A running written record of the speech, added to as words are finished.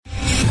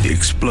The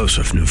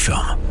explosive new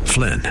film,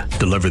 Flynn,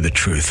 deliver the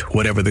truth,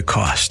 whatever the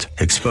cost,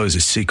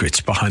 exposes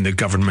secrets behind the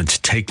government's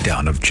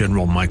takedown of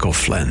General Michael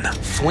Flynn.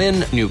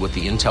 Flynn knew what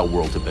the intel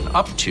world had been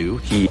up to.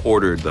 He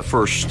ordered the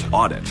first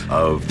audit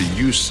of the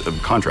use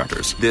of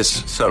contractors.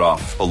 This set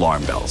off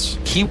alarm bells.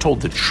 He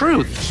told the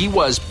truth. He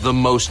was the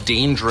most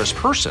dangerous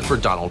person for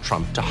Donald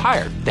Trump to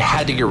hire. They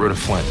had to get rid of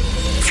Flynn.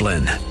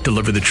 Flynn,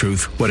 deliver the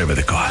truth, whatever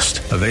the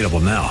cost. Available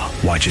now.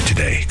 Watch it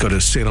today. Go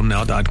to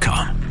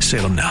salemnow.com.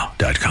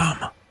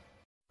 salemnow.com.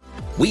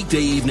 Weekday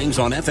evenings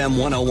on FM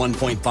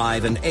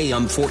 101.5 and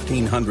AM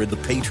 1400 The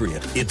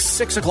Patriot. It's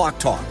 6 o'clock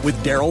talk with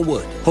Daryl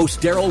Wood. Host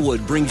Daryl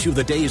Wood brings you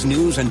the day's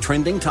news and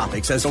trending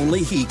topics as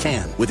only he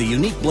can, with a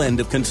unique blend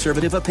of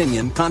conservative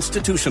opinion,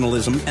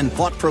 constitutionalism, and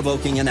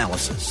thought-provoking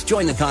analysis.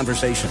 Join the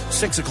conversation.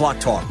 6 o'clock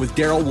talk with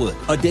Daryl Wood.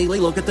 A daily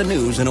look at the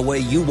news in a way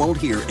you won't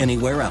hear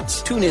anywhere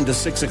else. Tune in to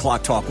 6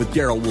 o'clock talk with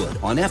Daryl Wood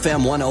on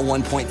FM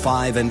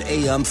 101.5 and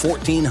AM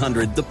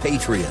 1400 The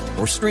Patriot,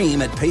 or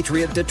stream at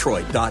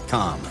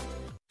patriotdetroit.com.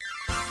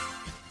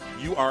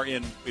 You are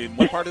in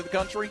what part of the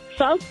country?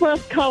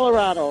 Southwest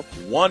Colorado.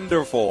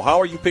 Wonderful. How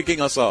are you picking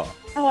us up?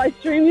 Oh, I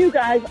stream you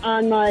guys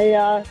on my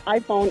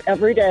iPhone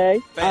every day.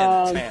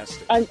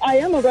 Fantastic. I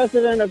am a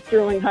resident of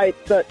Sterling Heights,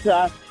 but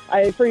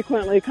I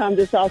frequently come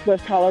to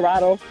Southwest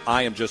Colorado.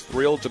 I am just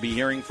thrilled to be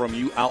hearing from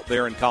you out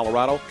there in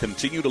Colorado.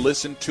 Continue to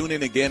listen, tune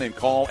in again, and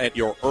call at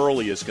your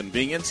earliest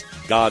convenience.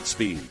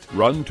 Godspeed.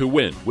 Run to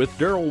Win with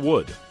Daryl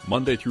Wood,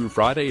 Monday through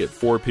Friday at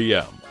 4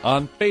 p.m.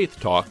 on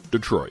Faith Talk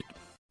Detroit.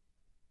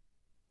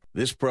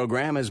 This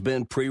program has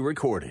been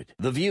pre-recorded.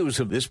 The views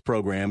of this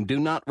program do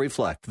not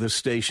reflect the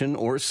station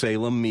or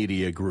Salem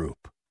Media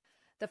Group.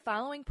 The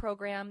following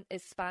program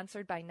is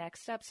sponsored by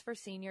Next Steps for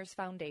Seniors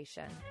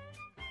Foundation.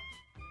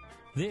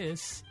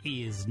 This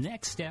is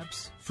Next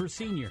Steps for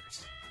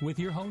Seniors with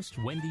your host,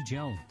 Wendy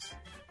Jones.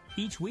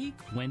 Each week,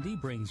 Wendy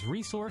brings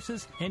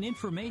resources and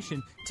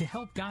information to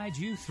help guide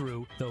you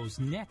through those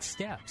next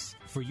steps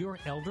for your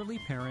elderly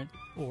parent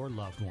or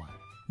loved one.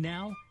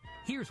 Now,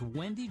 here's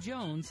Wendy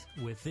Jones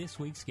with this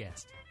week's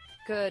guest.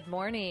 Good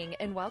morning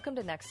and welcome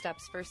to Next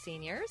Steps for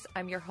Seniors.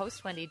 I'm your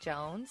host, Wendy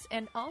Jones,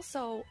 and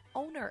also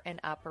owner and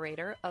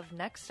operator of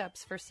Next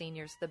Steps for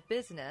Seniors, the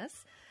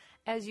business.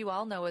 As you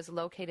all know, is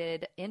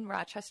located in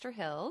Rochester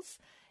Hills,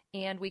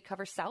 and we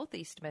cover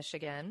Southeast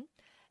Michigan.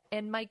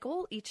 And my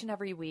goal each and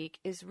every week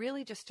is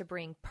really just to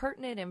bring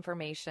pertinent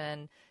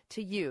information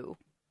to you,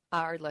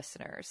 our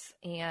listeners.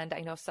 And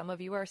I know some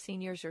of you are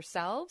seniors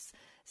yourselves.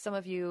 Some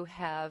of you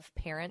have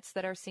parents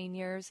that are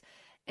seniors.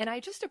 And I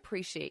just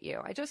appreciate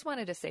you. I just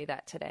wanted to say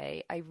that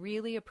today. I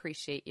really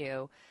appreciate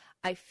you.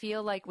 I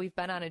feel like we've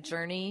been on a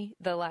journey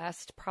the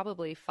last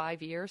probably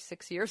 5 years,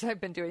 6 years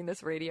I've been doing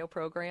this radio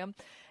program.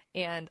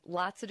 And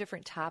lots of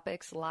different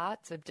topics,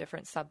 lots of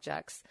different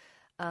subjects.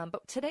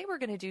 But today we're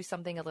going to do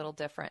something a little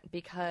different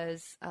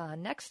because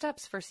Next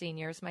Steps for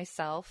Seniors,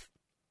 myself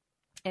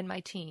and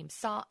my team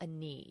saw a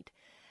need.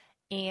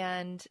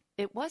 And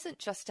it wasn't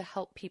just to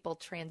help people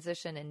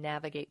transition and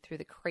navigate through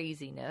the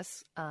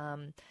craziness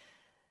and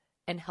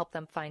help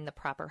them find the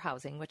proper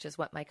housing, which is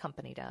what my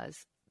company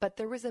does. But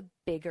there was a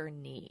bigger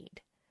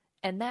need.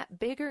 And that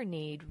bigger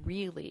need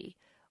really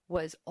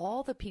was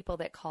all the people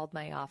that called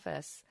my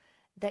office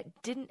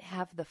that didn't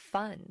have the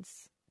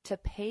funds to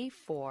pay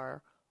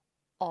for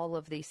all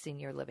of these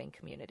senior living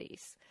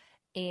communities.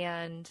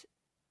 And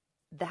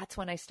that's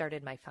when I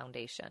started my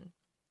foundation.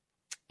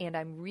 And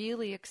I'm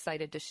really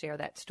excited to share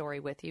that story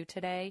with you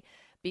today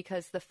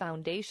because the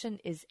foundation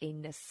is a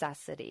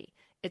necessity.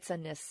 It's a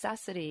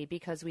necessity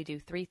because we do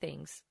three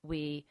things.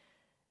 We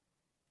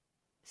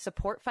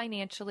support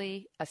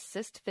financially,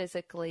 assist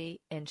physically,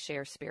 and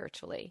share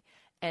spiritually.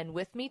 And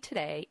with me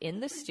today in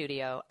the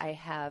studio, I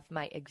have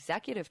my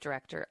executive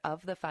director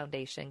of the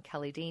foundation,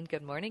 Kelly Dean.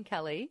 Good morning,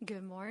 Kelly.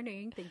 Good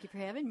morning. Thank you for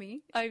having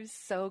me. I'm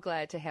so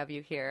glad to have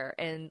you here.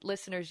 And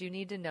listeners, you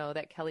need to know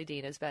that Kelly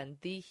Dean has been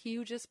the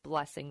hugest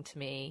blessing to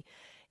me.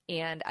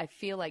 And I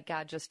feel like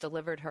God just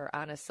delivered her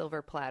on a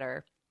silver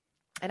platter.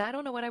 And I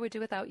don't know what I would do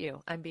without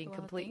you. I'm being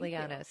completely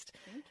honest.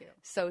 Thank you.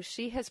 So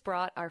she has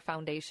brought our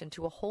foundation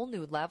to a whole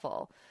new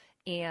level.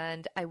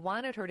 And I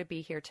wanted her to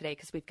be here today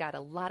because we've got a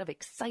lot of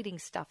exciting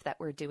stuff that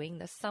we're doing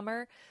this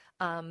summer.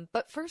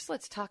 But first,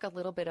 let's talk a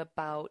little bit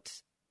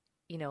about,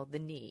 the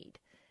need.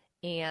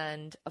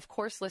 And of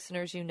course,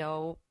 listeners,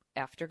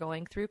 after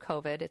going through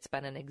COVID, it's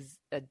been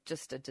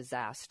just a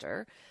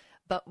disaster.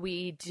 But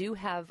we do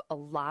have a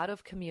lot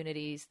of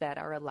communities that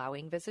are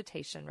allowing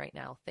visitation right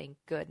now, thank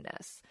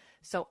goodness.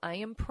 So I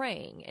am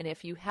praying. And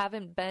if you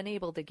haven't been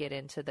able to get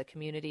into the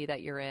community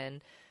that you're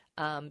in,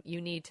 you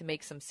need to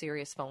make some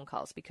serious phone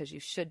calls because you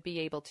should be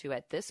able to,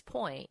 at this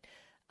point,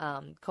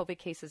 COVID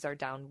cases are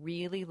down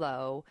really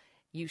low.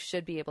 You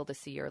should be able to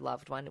see your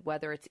loved one,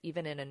 whether it's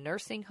even in a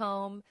nursing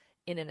home,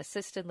 in an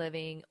assisted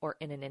living, or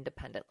in an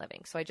independent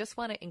living. So I just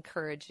want to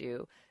encourage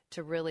you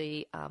to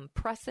really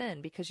press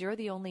in because you're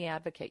the only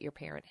advocate your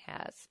parent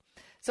has.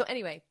 So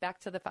anyway,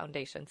 back to the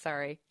foundation.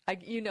 Sorry.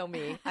 You know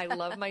me. I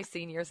love my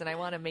seniors and I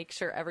want to make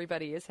sure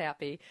everybody is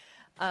happy.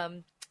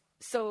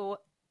 So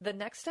the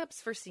Next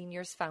Steps for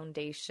Seniors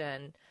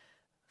Foundation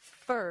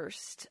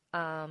first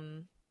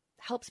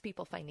helps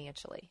people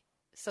financially.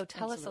 So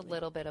tell us a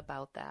little bit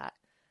about that.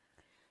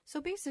 So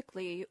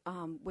basically,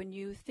 when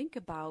you think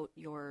about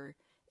your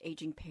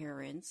aging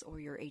parents or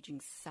your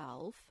aging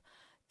self,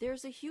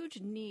 there's a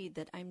huge need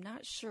that I'm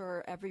not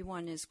sure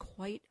everyone is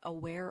quite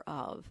aware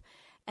of.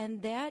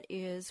 And that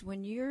is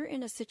when you're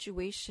in a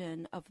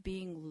situation of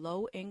being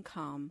low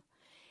income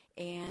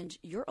and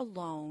you're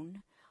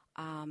alone,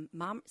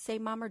 mom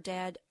or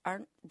dad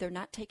they're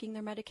not taking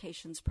their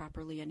medications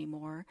properly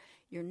anymore.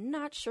 You're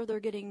not sure they're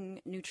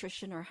getting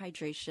nutrition or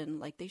hydration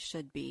like they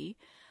should be.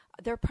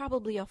 They're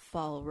probably a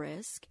fall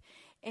risk.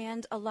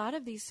 And a lot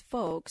of these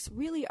folks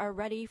really are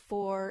ready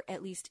for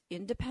at least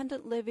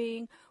independent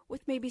living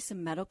with maybe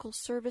some medical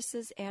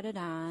services added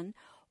on,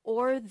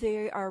 or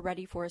they are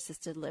ready for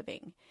assisted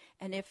living.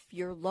 And if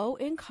you're low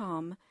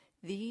income,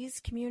 these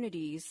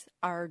communities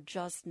are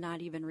just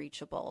not even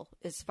reachable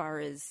as far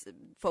as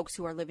folks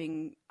who are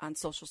living on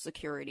Social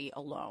Security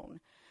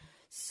alone.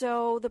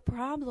 So the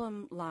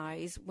problem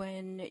lies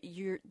when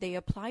they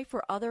apply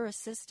for other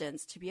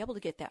assistance to be able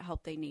to get that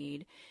help they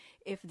need.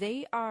 If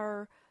they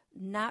are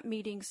not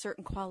meeting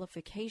certain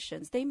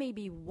qualifications, they may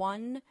be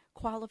one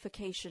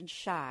qualification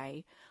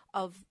shy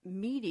of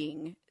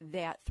meeting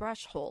that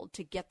threshold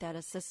to get that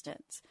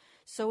assistance.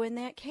 So in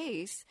that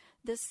case,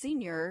 the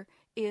senior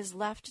is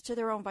left to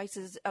their own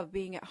vices of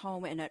being at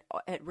home and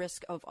at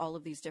risk of all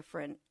of these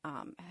different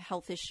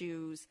health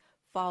issues,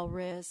 fall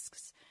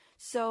risks.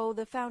 So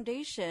the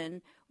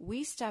foundation,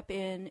 we step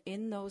in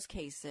those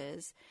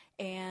cases,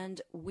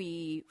 and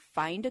we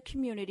find a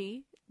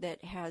community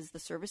that has the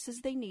services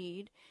they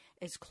need,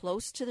 as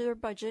close to their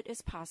budget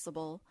as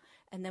possible,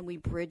 and then we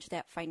bridge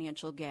that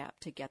financial gap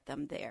to get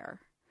them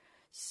there.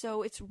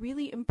 So it's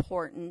really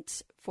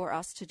important for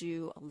us to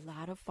do a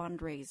lot of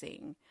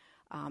fundraising.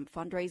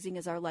 Fundraising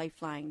is our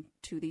lifeline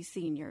to these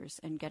seniors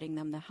and getting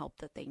them the help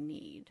that they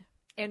need.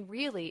 And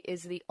really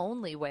is the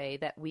only way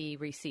that we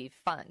receive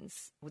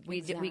funds.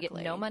 We get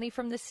no money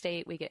from the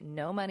state. We get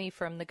no money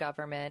from the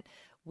government.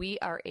 We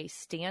are a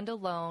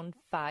standalone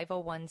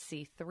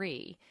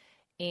 501c3.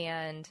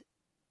 And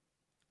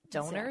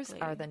donors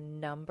are the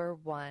number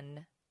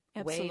one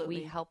way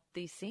we help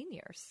these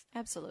seniors.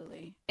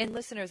 Absolutely. And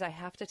listeners, I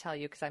have to tell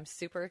you, because I'm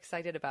super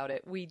excited about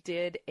it, we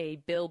did a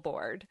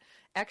billboard,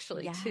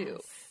 actually, too.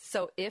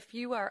 So if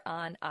you are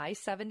on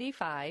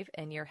I-75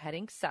 and you're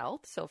heading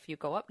south, so if you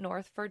go up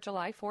north for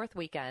July 4th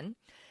weekend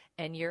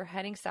and you're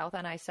heading south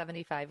on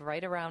I-75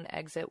 right around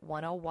exit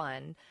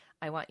 101,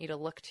 I want you to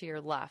look to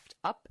your left,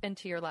 up and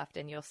to your left,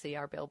 and you'll see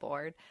our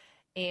billboard.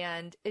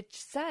 And it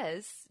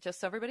says, just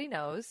so everybody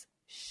knows,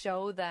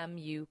 show them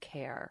you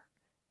care.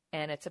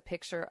 And it's a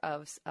picture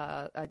of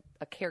a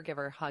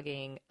caregiver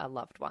hugging a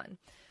loved one.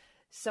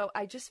 So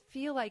I just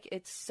feel like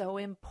it's so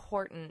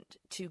important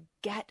to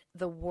get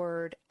the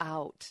word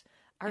out.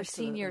 Our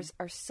seniors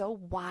are so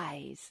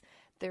wise.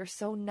 They're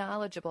so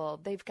knowledgeable.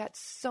 They've got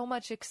so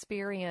much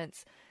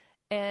experience.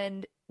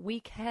 And we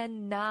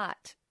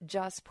cannot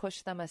just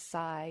push them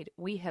aside.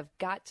 We have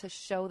got to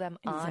show them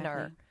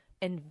honor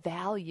and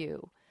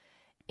value.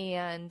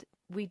 And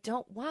we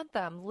don't want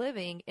them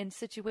living in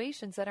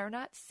situations that are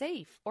not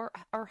safe or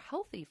are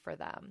healthy for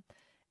them,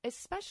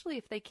 especially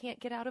if they can't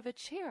get out of a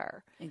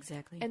chair.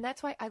 Exactly. And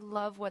that's why I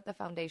love what the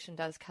foundation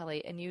does,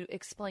 Kelly, and you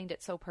explained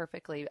it so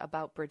perfectly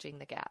about bridging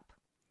the gap.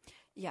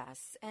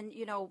 Yes. And,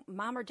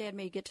 mom or dad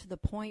may get to the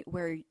point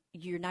where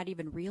you're not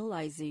even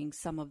realizing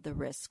some of the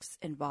risks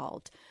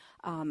involved.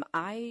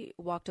 I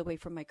walked away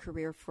from my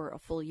career for a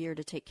full year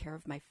to take care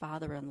of my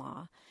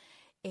father-in-law.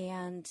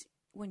 And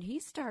when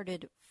he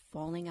started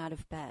falling out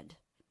of bed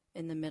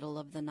in the middle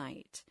of the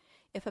night,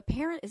 if a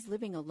parent is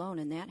living alone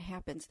and that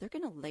happens, they're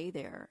going to lay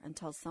there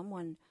until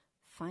someone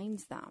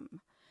finds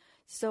them.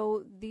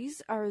 So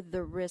these are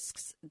the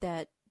risks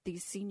that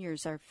these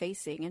seniors are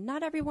facing, and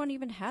not everyone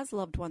even has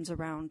loved ones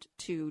around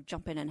to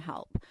jump in and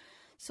help.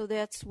 So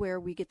that's where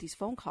we get these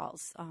phone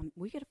calls.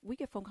 We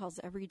get phone calls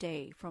every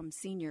day from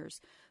seniors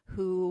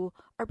who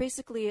are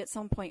basically at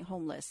some point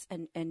homeless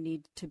and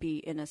need to be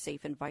in a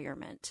safe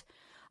environment.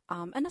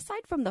 And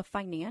aside from the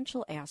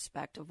financial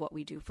aspect of what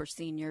we do for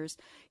seniors,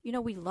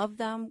 we love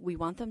them. We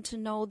want them to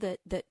know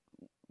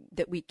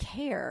that we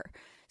care.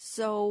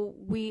 So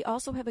we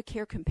also have a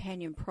care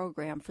companion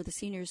program for the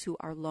seniors who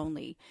are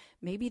lonely.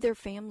 Maybe their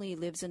family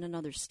lives in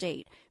another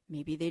state.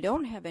 Maybe they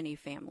don't have any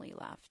family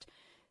left.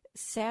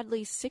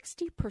 Sadly,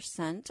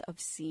 60% of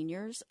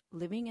seniors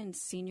living in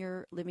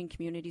senior living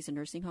communities and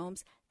nursing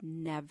homes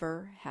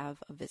never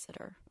have a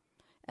visitor.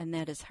 And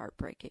that is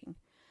heartbreaking.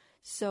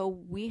 So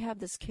we have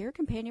this care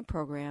companion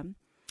program,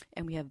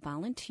 and we have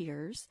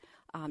volunteers.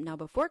 Now,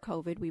 before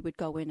COVID, we would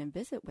go in and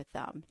visit with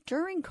them.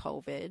 During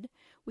COVID,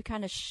 we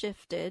kind of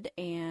shifted,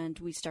 and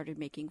we started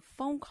making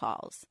phone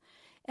calls.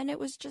 And it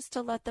was just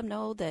to let them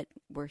know that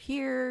we're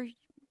here,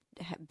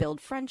 build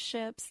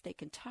friendships. They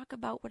can talk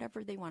about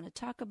whatever they want to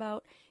talk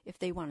about. If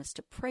they want us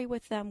to pray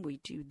with them,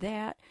 we do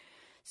that.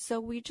 So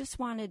we just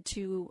wanted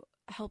to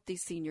help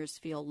these seniors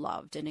feel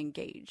loved and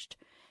engaged.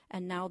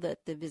 And now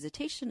that the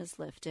visitation is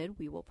lifted,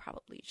 we will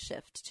probably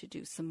shift to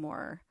do some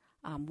more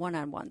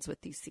one-on-ones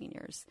with these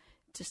seniors,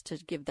 just to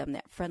give them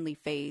that friendly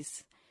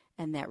face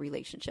and that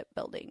relationship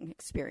building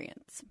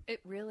experience. It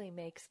really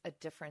makes a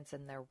difference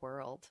in their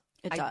world.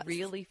 It does. I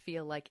really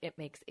feel like it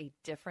makes a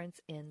difference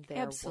in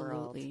their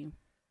world.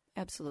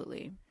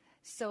 Absolutely.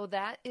 So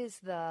that is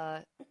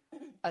the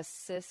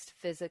assist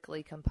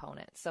physically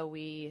component. So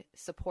we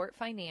support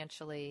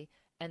financially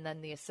and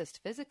then the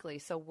assist physically.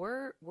 So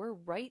we're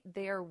right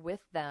there with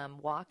them,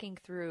 walking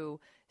through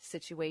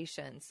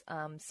situations.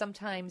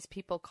 Sometimes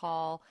people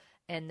call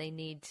and they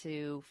need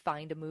to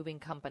find a moving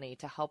company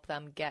to help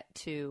them get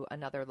to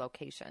another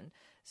location.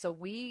 So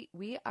we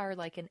are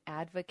like an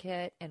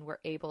advocate, and we're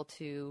able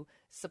to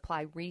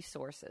supply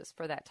resources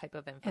for that type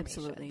of information.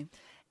 Absolutely.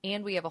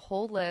 And we have a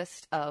whole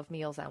list of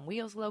Meals on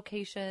Wheels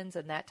locations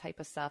and that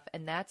type of stuff,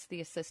 and that's the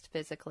assist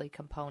physically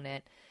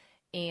component.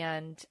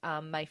 And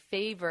my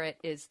favorite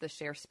is the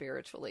share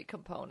spiritually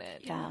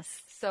component. Yes.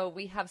 So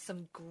we have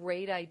some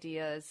great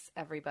ideas,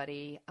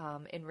 everybody,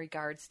 in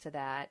regards to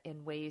that,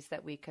 in ways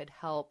that we could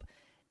help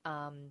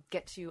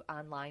get you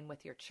online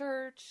with your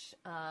church,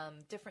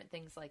 different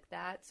things like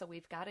that. So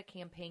we've got a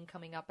campaign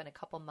coming up in a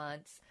couple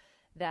months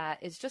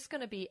that is just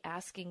going to be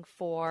asking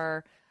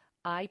for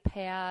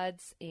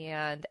iPads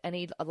and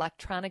any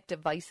electronic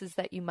devices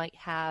that you might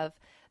have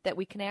that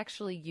we can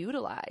actually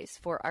utilize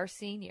for our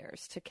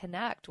seniors to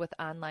connect with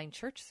online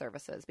church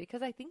services,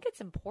 because I think it's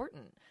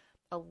important.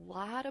 A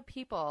lot of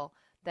people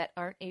that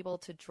aren't able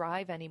to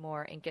drive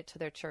anymore and get to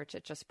their church,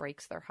 it just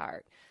breaks their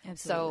heart.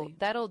 Absolutely. So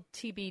that'll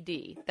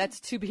TBD.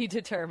 That's to be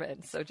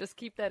determined. So just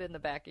keep that in the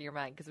back of your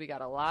mind, because we got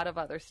a lot of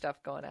other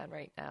stuff going on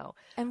right now.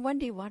 And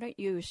Wendy, why don't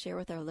you share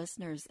with our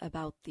listeners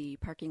about the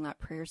parking lot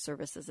prayer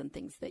services and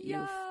things that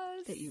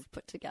you've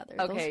put together?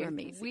 Okay, those were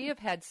amazing. We have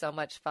had so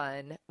much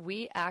fun.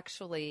 We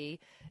actually,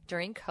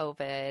 during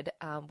COVID,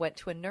 went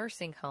to a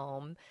nursing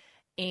home,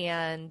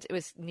 and it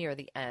was near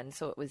the end,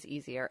 so it was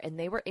easier. And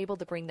they were able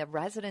to bring the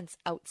residents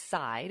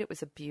outside. It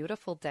was a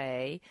beautiful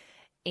day,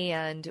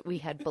 and we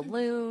had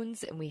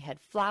balloons and we had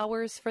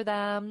flowers for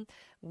them.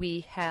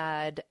 We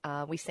had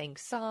we sang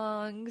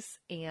songs,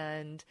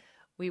 and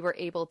we were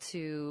able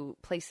to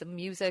play some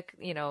music.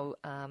 You know,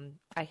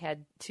 I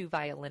had 2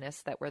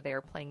 violinists that were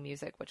there playing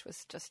music, which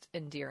was just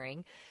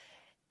endearing,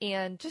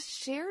 and just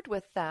shared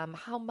with them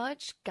how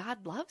much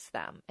God loves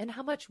them and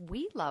how much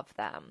we love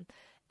them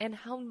and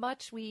how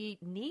much we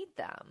need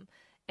them.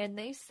 And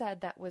they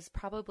said that was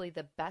probably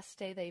the best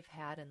day they've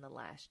had in the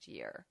last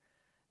year.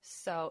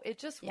 So it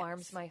just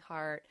warms my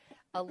heart.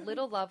 A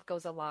little love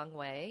goes a long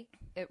way.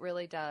 It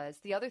really does.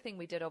 The other thing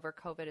we did over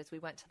COVID is we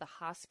went to the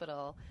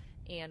hospital,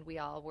 and we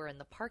all were in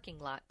the parking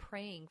lot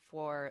praying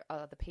for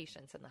the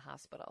patients in the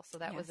hospital. So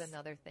that was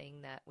another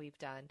thing that we've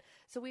done.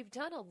 So we've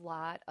done a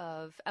lot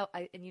of,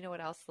 and you know what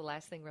else? The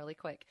last thing really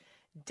quick.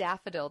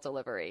 Daffodil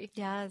delivery.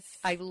 Yes.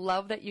 I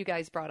love that you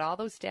guys brought all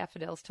those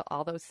daffodils to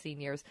all those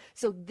seniors.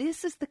 So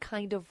this is the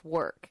kind of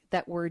work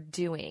that we're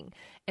doing.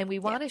 And we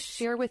want to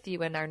share with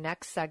you in our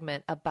next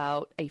segment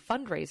about a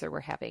fundraiser we're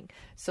having.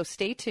 So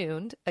stay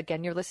tuned.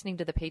 Again, you're listening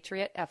to The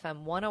Patriot,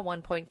 FM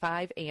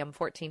 101.5, AM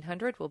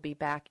 1400. We'll be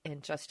back in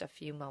just a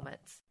few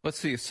moments. Let's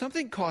see. If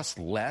something costs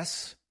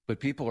less, but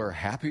people are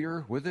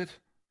happier with it,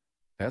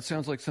 that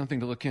sounds like something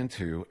to look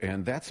into,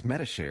 and that's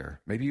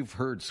Medi-Share. Maybe you've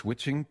heard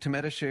switching to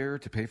Medi-Share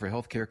to pay for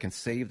health care can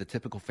save the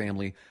typical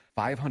family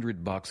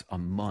 $500 a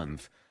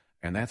month,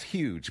 and that's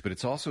huge. But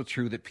it's also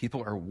true that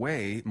people are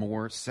way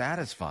more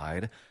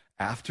satisfied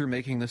after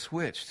making the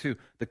switch, too.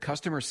 The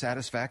customer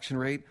satisfaction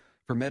rate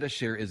for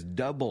Medi-Share is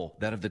double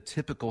that of the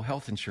typical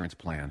health insurance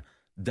plan.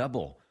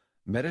 Double.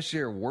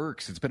 Medi-Share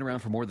works. It's been around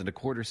for more than a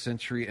quarter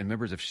century, and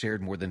members have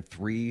shared more than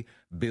 $3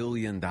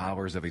 billion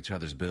of each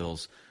other's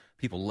bills.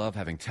 People love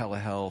having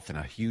telehealth and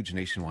a huge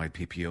nationwide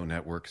PPO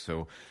network.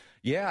 So,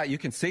 yeah, you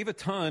can save a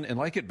ton and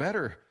like it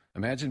better.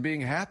 Imagine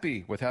being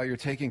happy with how you're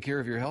taking care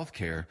of your health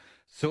care.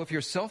 So if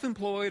you're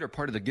self-employed or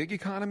part of the gig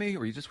economy,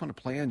 or you just want a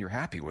plan you're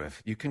happy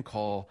with, you can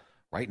call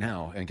right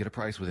now and get a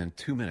price within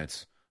 2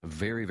 minutes. A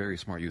very, very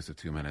smart use of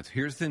 2 minutes.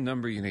 Here's the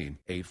number you need.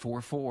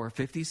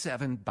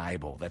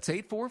 844-57-BIBLE. That's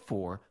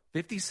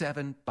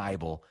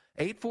 844-57-BIBLE.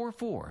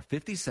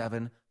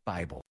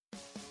 844-57-BIBLE.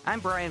 I'm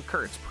Brian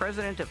Kurtz,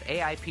 president of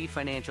AIP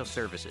Financial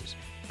Services.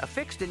 A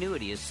fixed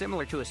annuity is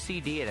similar to a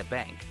CD at a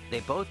bank.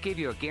 They both give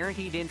you a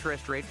guaranteed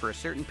interest rate for a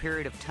certain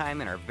period of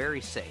time and are very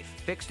safe.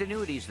 Fixed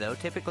annuities, though,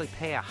 typically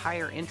pay a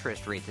higher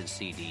interest rate than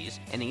CDs,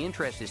 and the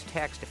interest is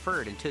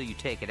tax-deferred until you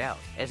take it out.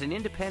 As an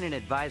independent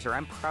advisor,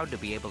 I'm proud to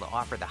be able to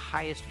offer the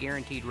highest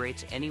guaranteed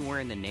rates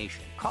anywhere in the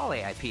nation. Call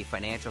AIP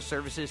Financial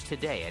Services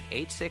today at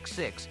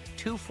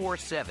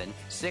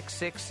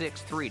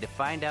 866-247-6663 to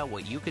find out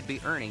what you could be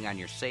earning on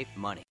your safe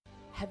money.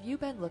 Have you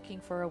been looking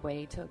for a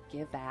way to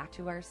give back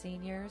to our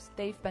seniors?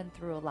 They've been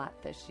through a lot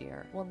this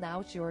year. Well,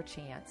 now's your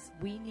chance.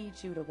 We need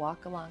you to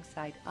walk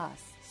alongside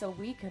us so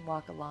we can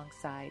walk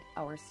alongside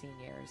our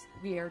seniors.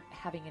 We are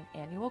having an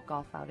annual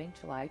golf outing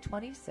July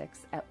 26th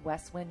at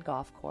Westwind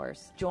Golf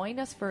Course. Join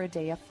us for a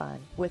day of fun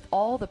with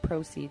all the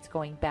proceeds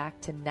going back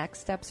to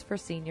Next Steps for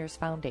Seniors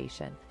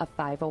Foundation, a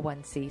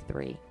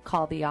 501c3.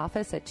 Call the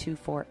office at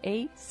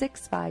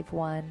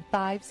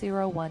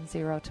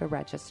 248-651-5010 to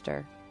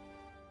register.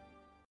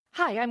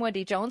 Hi, I'm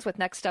Wendy Jones with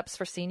Next Steps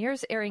for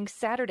Seniors, airing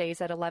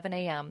Saturdays at 11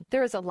 a.m.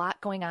 There is a lot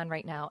going on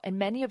right now, and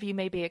many of you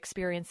may be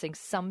experiencing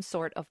some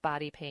sort of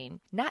body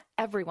pain. Not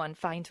everyone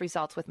finds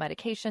results with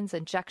medications,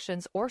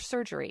 injections, or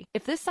surgery.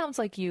 If this sounds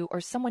like you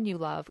or someone you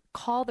love,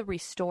 call the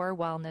Restore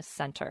Wellness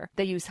Center.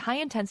 They use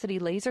high-intensity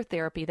laser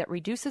therapy that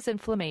reduces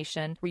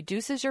inflammation,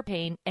 reduces your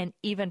pain, and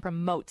even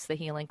promotes the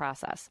healing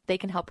process. They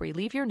can help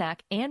relieve your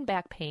neck and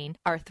back pain,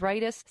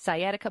 arthritis,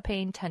 sciatica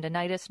pain,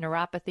 tendonitis,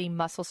 neuropathy,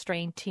 muscle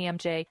strain,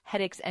 TMJ,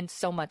 headaches, and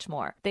so much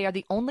more. They are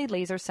the only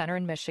laser center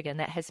in Michigan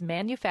that has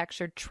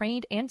manufactured,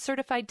 trained, and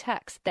certified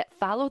techs that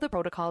follow the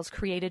protocols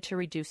created to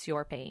reduce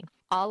your pain.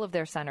 All of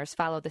their centers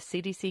follow the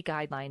CDC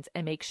guidelines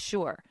and make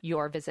sure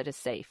your visit is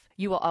safe.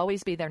 You will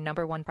always be their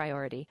number one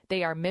priority.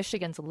 They are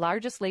Michigan's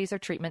largest laser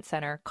treatment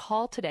center.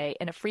 Call today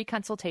in a free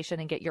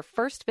consultation and get your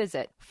first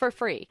visit for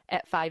free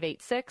at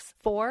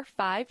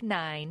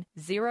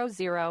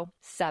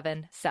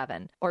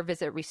 586-459-0077 or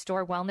visit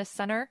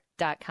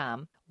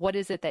restorewellnesscenter.com. What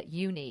is it that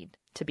you need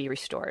to be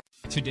restored?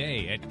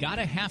 Today at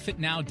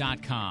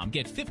GottaHalfItNow.com,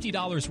 get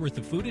 $50 worth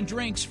of food and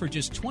drinks for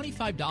just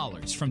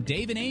 $25 from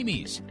Dave &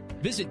 Amy's.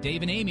 Visit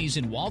Dave & Amy's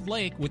in Walled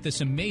Lake with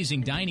this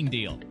amazing dining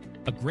deal.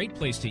 A great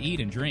place to eat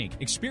and drink.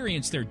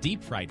 Experience their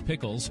deep-fried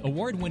pickles,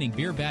 award-winning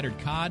beer-battered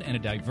cod, and a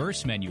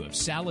diverse menu of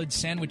salads,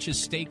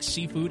 sandwiches, steaks,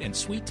 seafood, and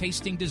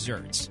sweet-tasting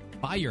desserts.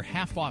 Buy your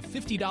half-off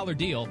 $50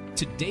 deal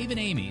to Dave &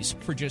 Amy's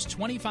for just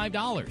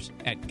 $25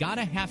 at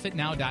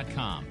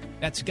GottaHalfItNow.com.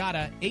 That's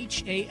Gotta,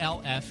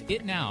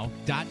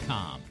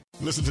 HALFItNow.com.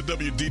 Listen to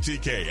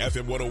WDTK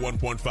FM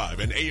 101.5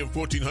 and AM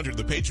 1400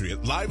 The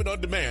Patriot live and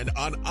on demand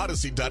on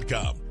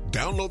Odyssey.com.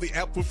 Download the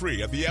app for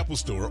free at the Apple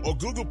Store or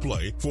Google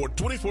Play for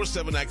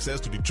 24/7 access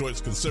to Detroit's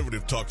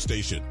conservative talk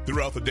station.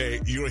 Throughout the day,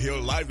 you'll hear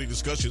lively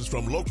discussions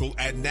from local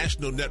and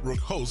national network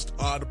hosts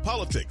on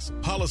politics,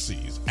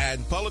 policies,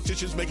 and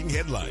politicians making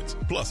headlines,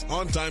 plus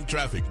on-time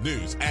traffic,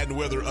 news, and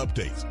weather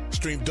updates.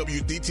 Stream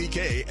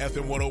WDTK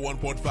FM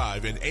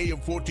 101.5 and AM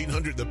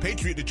 1400 The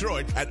Patriot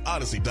Detroit at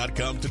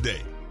Odyssey.com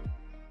today.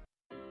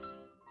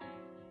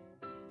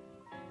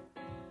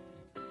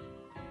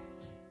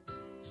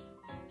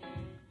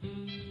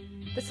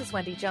 This is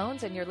Wendy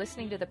Jones, and you're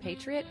listening to The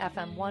Patriot,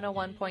 FM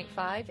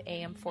 101.5,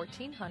 AM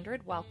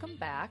 1400. Welcome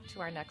back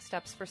to our Next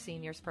Steps for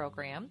Seniors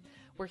program.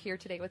 We're here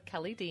today with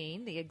Kelly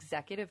Dean, the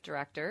Executive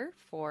Director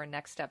for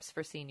Next Steps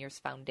for Seniors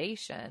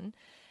Foundation.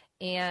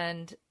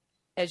 And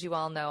as you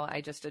all know,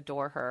 I just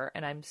adore her,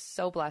 and I'm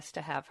so blessed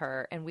to have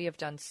her. And we have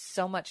done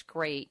so much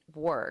great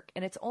work,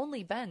 and it's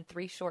only been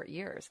 3 short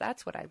years.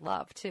 That's what I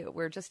love, too.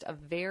 We're just a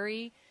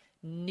very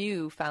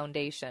new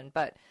foundation,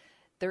 but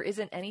there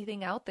isn't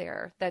anything out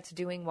there that's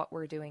doing what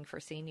we're doing for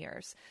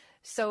seniors.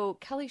 So,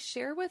 Kelly,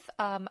 share with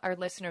our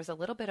listeners a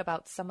little bit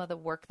about some of the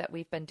work that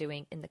we've been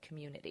doing in the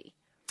community.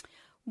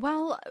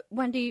 Well,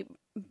 Wendy,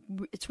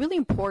 it's really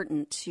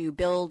important to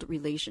build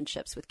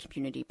relationships with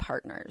community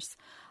partners.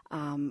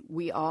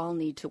 We all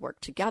need to work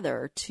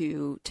together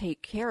to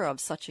take care of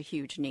such a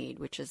huge need,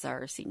 which is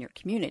our senior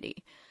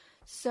community.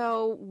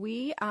 So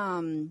we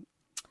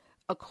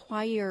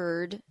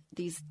acquired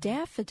these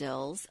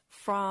daffodils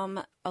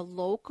from a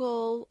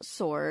local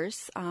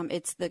source.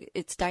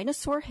 It's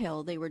Dinosaur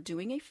Hill. They were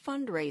doing a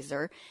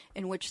fundraiser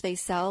in which they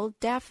sell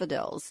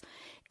daffodils,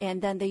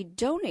 and then they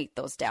donate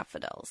those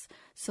daffodils.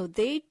 So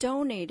they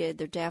donated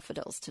their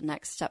daffodils to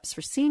Next Steps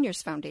for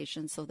Seniors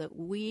Foundation so that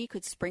we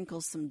could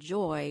sprinkle some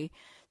joy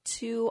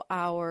to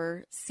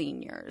our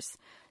seniors.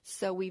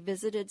 So we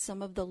visited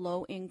some of the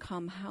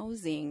low-income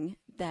housing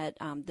that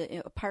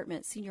the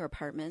senior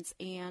apartments,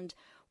 and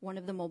one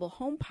of the mobile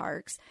home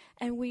parks,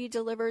 and we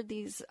delivered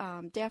these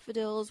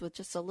daffodils with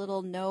just a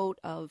little note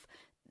of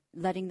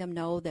letting them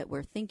know that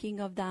we're thinking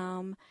of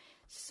them.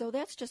 So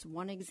that's just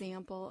one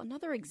example.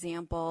 Another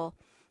example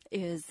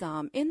is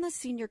in the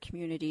senior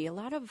community, a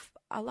lot of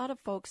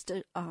folks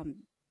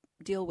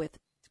deal with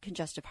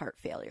congestive heart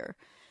failure.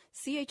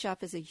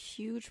 CHF is a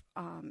huge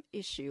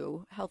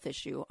health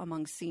issue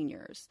among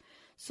seniors.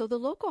 So the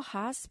local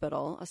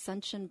hospital,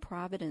 Ascension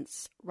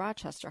Providence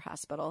Rochester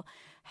Hospital,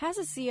 has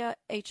a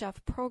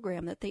CHF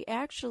program that they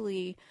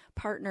actually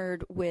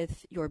partnered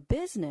with your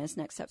business,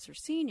 Next Steps for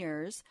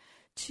Seniors,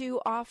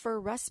 to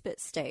offer respite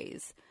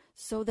stays,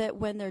 so that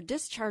when they're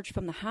discharged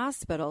from the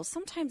hospital,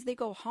 sometimes they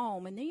go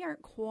home and they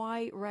aren't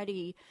quite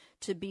ready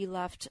to be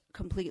left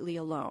completely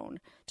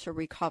alone to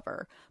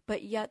recover,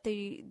 but yet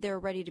they're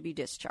ready to be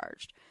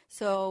discharged.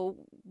 So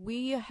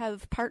we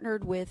have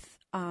partnered with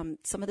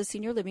some of the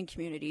senior living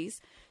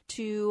communities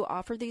to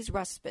offer these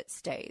respite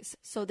stays,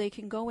 so they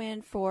can go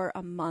in for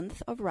a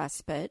month of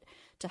respite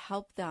to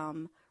help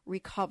them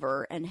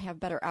recover and have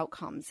better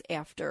outcomes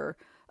after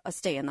a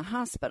stay in the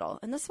hospital.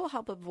 And this will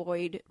help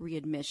avoid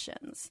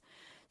readmissions.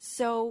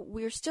 So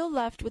we're still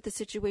left with the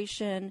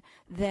situation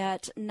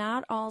that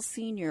not all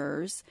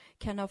seniors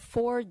can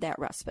afford that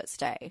respite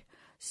stay.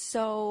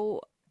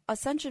 So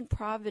Ascension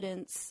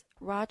Providence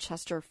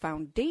Rochester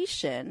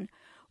Foundation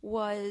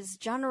was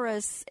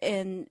generous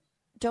in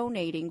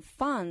donating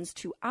funds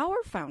to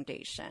our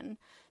foundation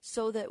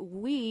so that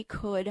we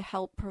could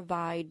help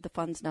provide the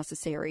funds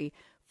necessary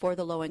for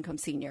the low-income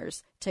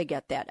seniors to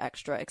get that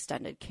extra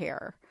extended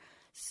care.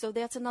 So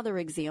that's another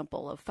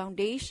example of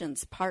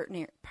foundations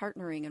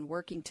partnering and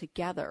working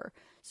together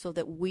so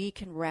that we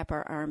can wrap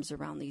our arms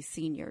around these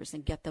seniors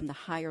and get them the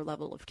higher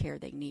level of care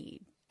they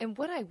need. And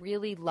what I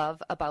really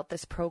love about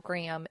this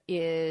program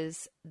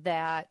is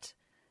that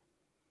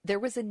there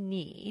was a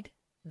need.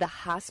 The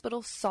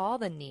hospital saw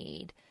the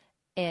need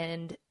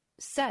and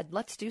said,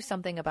 let's do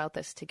something about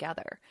this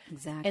together.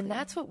 Exactly. And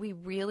that's what we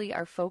really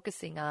are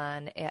focusing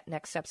on at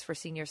Next Steps for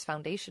Seniors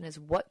Foundation is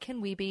what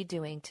can we be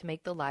doing to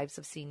make the lives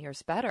of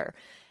seniors better?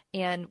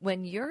 And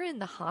when you're in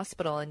the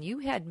hospital and you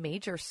had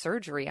major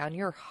surgery on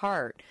your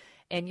heart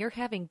and you're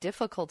having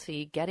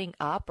difficulty getting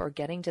up or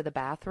getting to the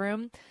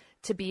bathroom,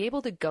 to be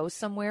able to go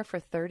somewhere for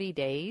 30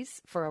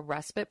 days for a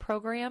respite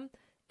program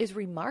is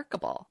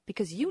remarkable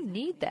because you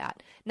need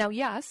that. Now,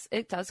 yes,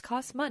 it does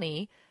cost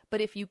money,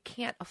 but if you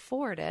can't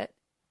afford it,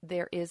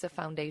 there is a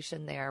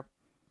foundation there,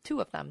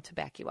 two of them, to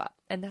back you up.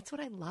 And that's what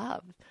I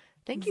love.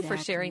 Thank you for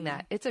sharing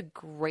that. It's a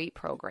great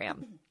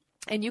program.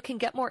 And you can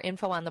get more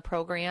info on the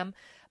program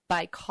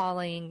by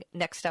calling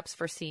Next Steps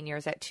for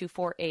Seniors at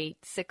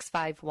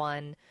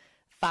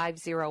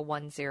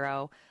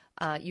 248-651-5010.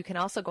 You can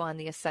also go on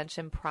the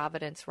Ascension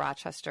Providence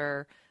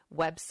Rochester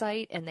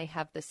website, and they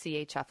have the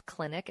CHF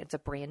clinic. It's a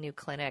brand new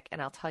clinic,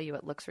 and I'll tell you,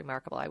 it looks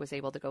remarkable. I was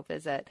able to go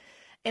visit.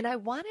 And I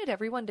wanted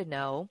everyone to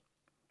know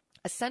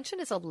Ascension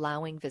is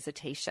allowing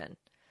visitation.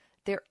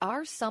 There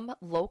are some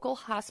local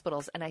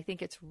hospitals, and I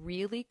think it's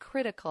really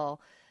critical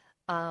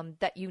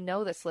that you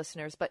know this,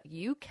 listeners, but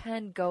you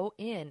can go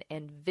in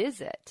and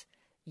visit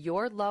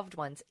your loved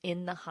ones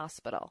in the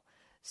hospital.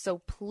 So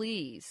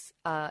please,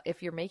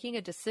 if you're making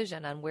a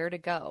decision on where to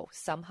go,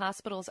 some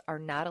hospitals are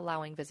not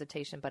allowing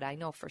visitation, but I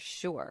know for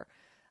sure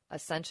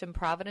Ascension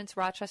Providence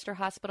Rochester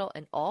Hospital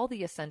and all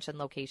the Ascension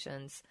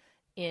locations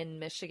in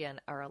Michigan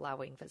are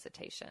allowing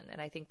visitation.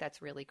 And I think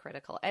that's really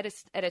critical at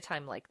a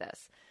time like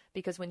this,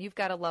 because when you've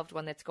got a loved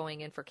one that's going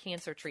in for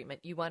cancer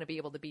treatment, you want to be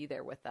able to be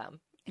there with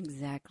them.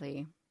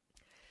 Exactly.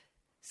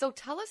 So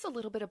tell us a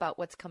little bit about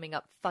what's coming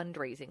up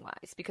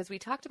fundraising-wise, because we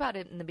talked about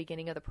it in the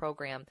beginning of the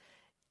program.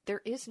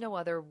 There is no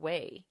other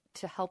way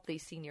to help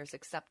these seniors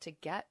except to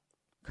get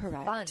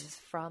funds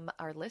from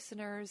our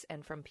listeners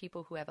and from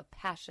people who have a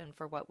passion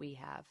for what we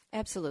have.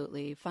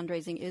 Absolutely.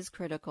 Fundraising is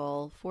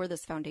critical for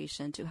this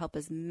foundation to help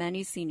as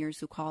many seniors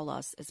who call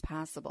us as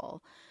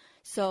possible.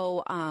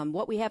 So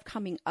what we have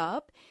coming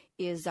up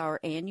is our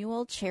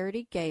annual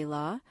charity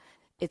gala.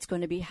 It's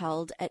going to be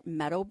held at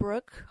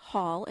Meadowbrook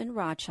Hall in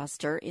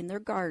Rochester in their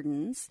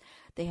gardens.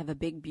 They have a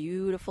big,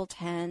 beautiful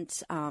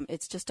tent.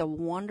 It's just a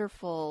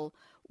wonderful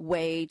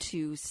way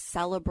to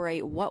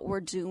celebrate what we're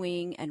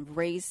doing and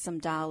raise some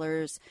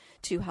dollars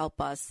to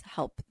help us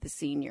help the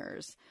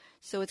seniors.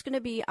 So it's going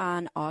to be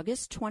on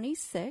August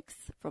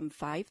 26th from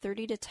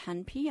 5:30 to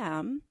 10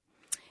 p.m.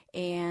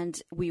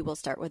 And we will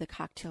start with a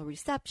cocktail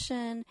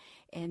reception,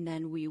 and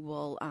then we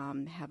will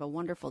have a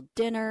wonderful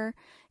dinner.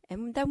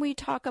 And then we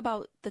talk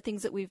about the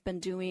things that we've been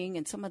doing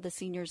and some of the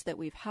seniors that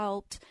we've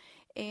helped.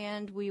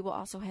 And we will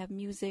also have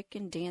music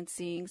and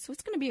dancing. So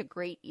it's going to be a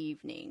great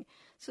evening.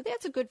 So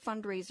that's a good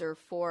fundraiser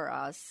for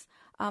us.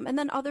 And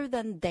then other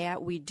than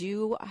that, we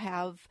do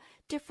have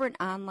different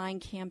online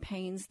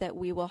campaigns that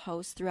we will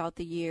host throughout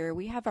the year.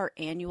 We have our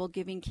annual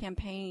giving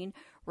campaign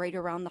right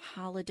around the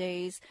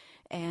holidays.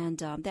 And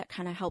that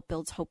kind of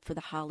builds hope for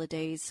the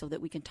holidays so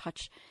that we can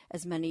touch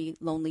as many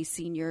lonely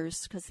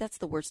seniors, because that's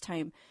the worst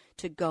time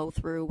to go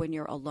through when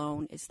you're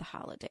alone is the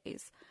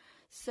holidays.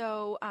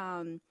 So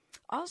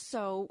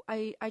also,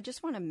 I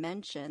just want to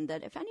mention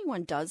that if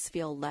anyone does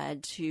feel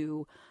led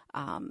to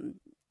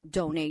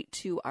donate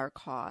to our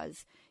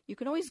cause, you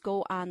can always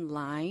go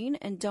online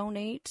and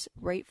donate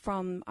right at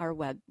our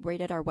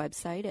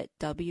website at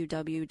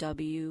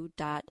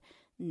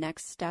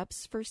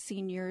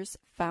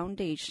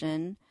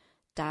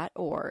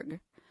www.nextstepsforseniorsfoundation.org.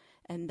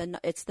 And then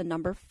it's the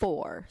number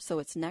 4. So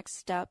it's Next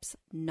Steps,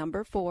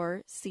 number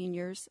 4,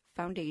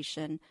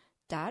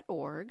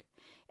 seniorsfoundation.org.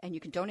 And you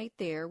can donate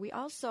there. We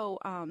also,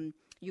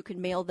 you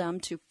can mail them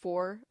to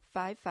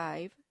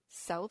 455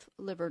 South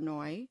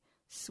Livernois,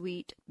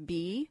 Suite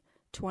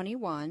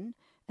B21,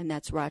 and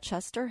that's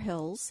Rochester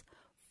Hills,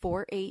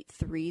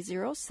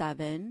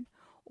 48307.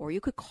 Or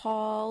you could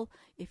call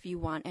if you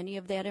want any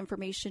of that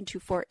information,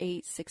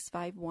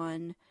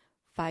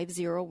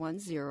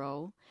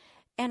 248-651-5010.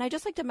 And I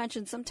just like to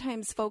mention,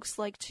 sometimes folks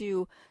like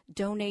to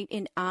donate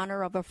in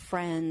honor of a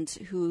friend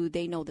who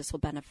they know this will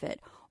benefit,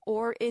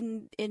 or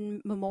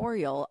in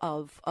memorial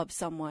of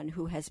someone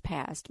who has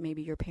passed,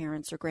 maybe your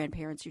parents or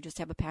grandparents. You just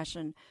have a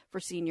passion for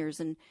seniors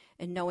and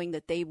knowing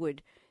that they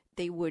would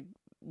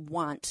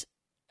want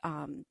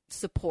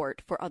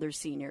support for other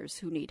seniors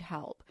who need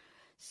help.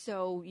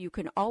 So you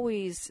can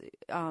always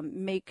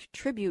make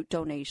tribute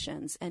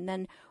donations, and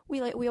then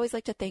we always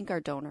like to thank our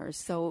donors.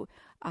 So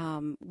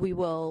we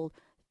will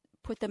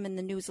put them in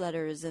the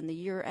newsletters and the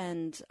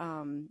year-end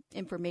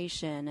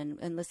information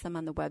and list them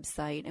on the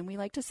website. And we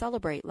like to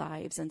celebrate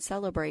lives and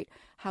celebrate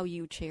how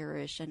you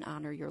cherish and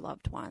honor your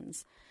loved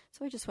ones.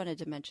 So I just wanted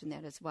to mention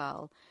that as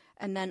well.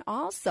 And then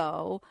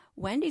also,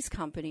 Wendy's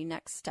company,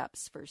 Next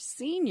Steps for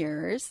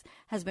Seniors,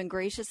 has been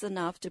gracious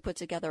enough to put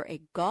together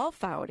a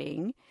golf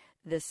outing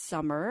this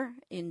summer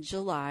in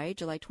July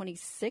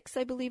 26th,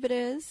 I believe it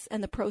is,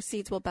 and the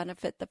proceeds will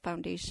benefit the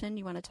foundation.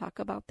 You want to talk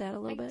about that a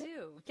little bit? I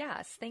do,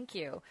 yes, thank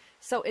you.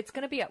 So it's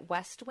going to be at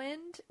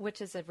Westwind,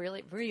 which is a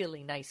really,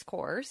 really nice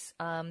course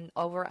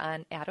over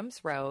on Adams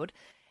Road,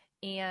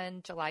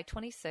 and July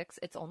 26th,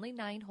 it's only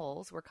 9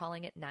 holes. We're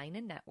calling it 9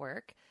 and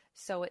Network,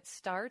 so it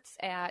starts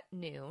at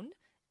noon,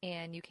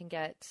 and you can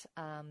get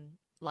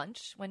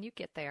lunch when you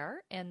get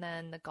there, and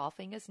then the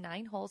golfing is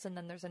 9 holes, and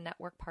then there's a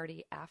network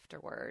party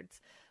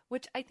afterwards,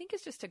 which I think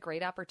is just a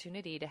great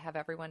opportunity to have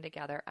everyone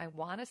together. I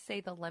want to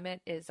say the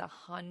limit is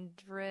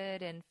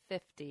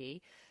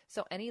 150.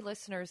 So any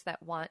listeners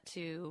that want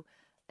to,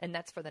 and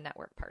that's for the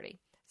network party.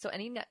 So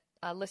any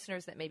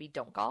listeners that maybe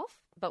don't golf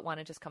but want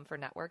to just come for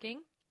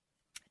networking,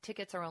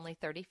 tickets are only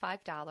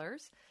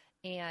 $35.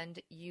 And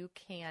you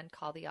can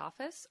call the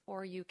office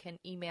or you can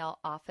email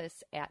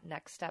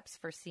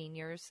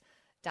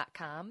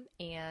office@nextstepsforseniors.com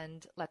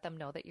and let them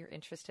know that you're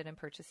interested in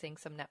purchasing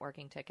some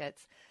networking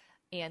tickets.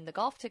 And the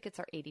golf tickets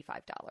are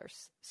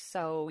 $85.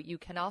 So you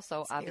can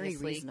also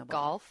obviously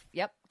golf.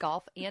 Yep,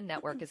 golf and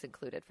network is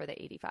included for the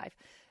 $85.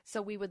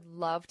 So we would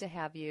love to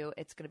have you.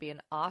 It's going to be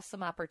an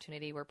awesome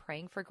opportunity. We're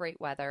praying for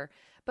great weather,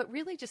 but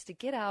really just to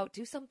get out,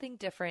 do something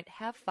different,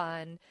 have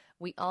fun.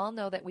 We all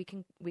know that we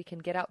can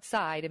get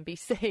outside and be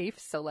safe,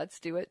 so let's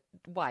do it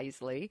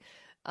wisely.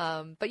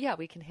 But yeah,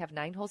 we can have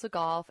 9 holes of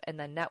golf and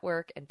then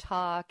network and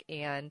talk,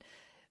 and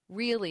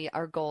really,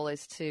 our goal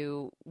is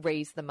to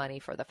raise the money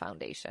for the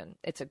foundation.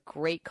 It's a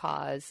great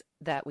cause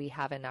that we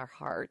have in our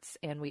hearts,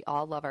 and we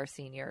all love our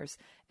seniors,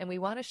 and we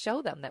want to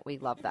show them that we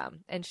love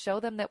them and show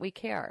them that we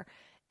care.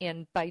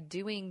 And by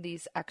doing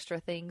these extra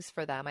things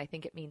for them, I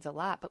think it means a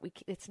lot, but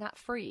it's not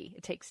free.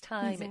 It takes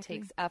time. Exactly. It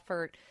takes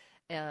effort.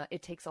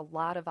 It takes a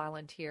lot of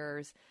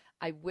volunteers.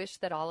 I wish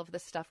that all of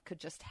this stuff could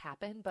just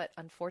happen, but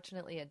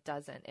unfortunately it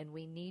doesn't, and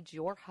we need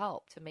your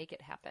help to make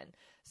it happen.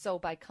 So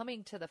by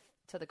coming to the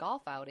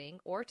golf outing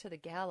or to the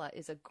gala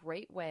is a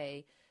great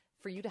way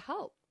for you to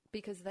help,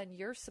 because then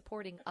you're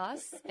supporting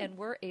us and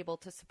we're able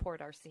to support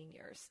our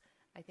seniors.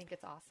 I think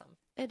it's awesome.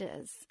 It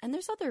is. And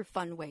there's other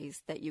fun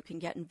ways that you can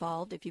get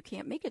involved if you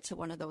can't make it to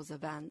one of those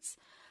events.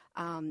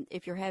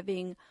 If you're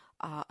having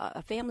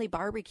a family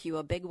barbecue,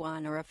 a big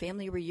one, or a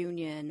family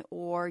reunion,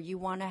 or you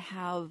want to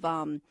have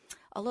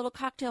a little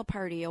cocktail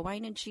party, a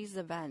wine and cheese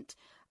event,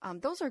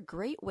 those are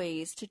great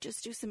ways to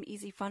just do some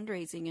easy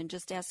fundraising and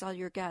just ask all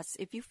your guests.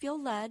 If you feel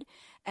led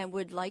and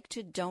would like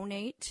to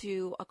donate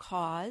to a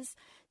cause,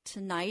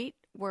 tonight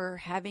we're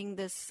having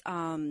this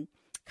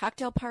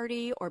cocktail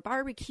party or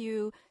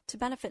barbecue to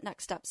benefit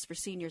Next Steps for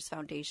Seniors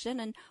Foundation,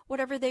 and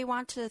whatever they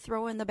want to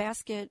throw in the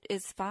basket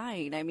is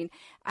fine. I mean,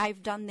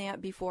 I've done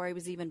that before I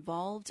was even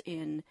involved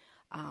in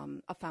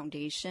a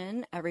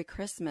foundation. Every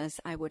Christmas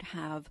I would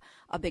have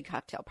a big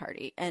cocktail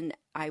party, and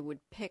I would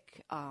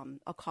pick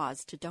a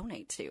cause to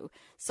donate to.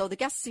 So the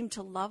guests seem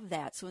to love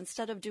that. So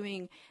instead of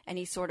doing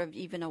any sort of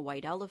even a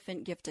white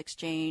elephant gift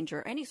exchange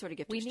or any sort of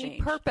gift exchange. We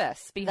need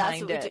purpose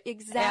behind it.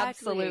 Exactly.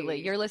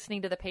 Absolutely. You're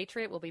listening to The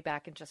Patriot. We'll be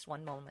back in just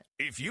one moment.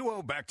 If you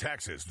owe back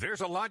taxes, there's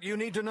a lot you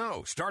need to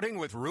know, starting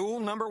with rule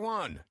number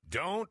 1.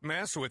 Don't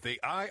mess with the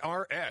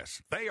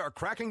IRS. They are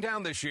cracking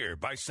down this year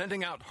by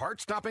sending out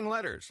heart-stopping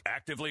letters,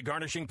 actively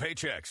garnishing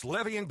paychecks,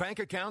 levying bank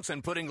accounts,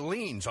 and putting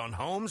liens on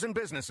homes and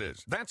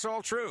businesses. That's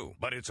all true.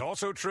 But it's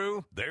also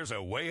true there's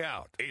a way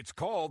out. It's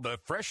called the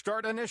Fresh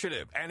Start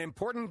Initiative, an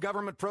important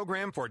government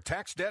program for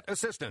tax debt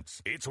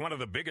assistance. It's one of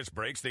the biggest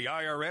breaks the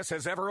IRS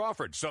has ever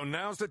offered, so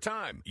now's the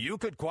time. You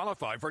could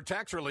qualify for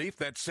tax relief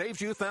that saves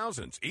you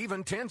thousands,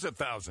 even tens of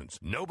thousands.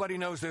 Nobody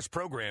knows this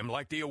program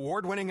like the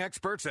award-winning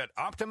experts at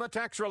Optima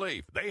Tax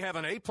Relief. They have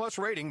an A+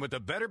 rating with the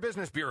Better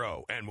Business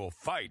Bureau and will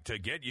fight to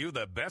get you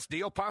the best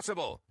deal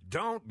possible.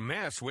 Don't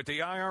mess with the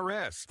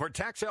IRS. For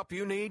tax help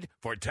you need,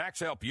 for tax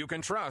help you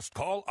can trust,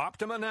 call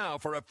Optima now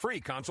for a free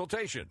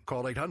consultation.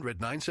 Call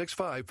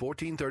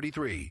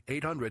 800-965-1433.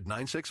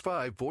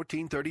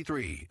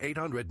 800-965-1433.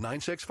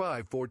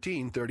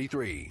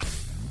 800-965-1433.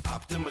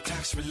 Optima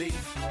Tax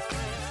Relief.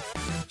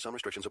 Some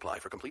restrictions apply.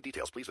 For complete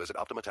details, please visit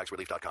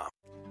OptimaTaxRelief.com.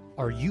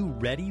 Are you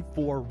ready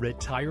for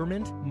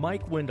retirement?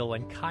 Mike Wendell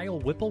and Kyle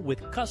Whipple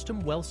with Custom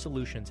Wealth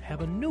Solutions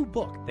have a new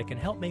book that can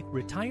help make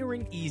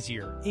retiring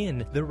easier.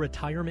 In The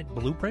Retirement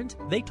Blueprint,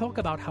 they talk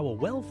about how a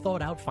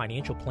well-thought-out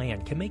financial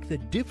plan can make the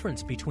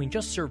difference between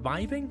just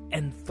surviving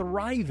and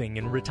thriving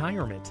in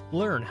retirement.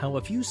 Learn how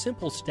a few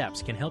simple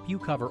steps can help you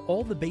cover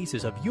all the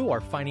bases of your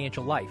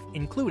financial life,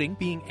 including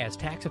being as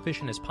tax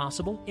efficient as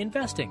possible,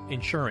 investing,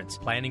 insurance,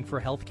 planning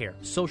for healthcare,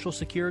 Social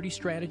Security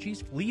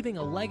strategies, leaving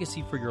a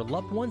legacy for your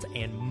loved ones,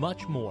 and much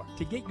more.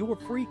 To get your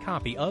free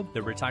copy of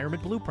The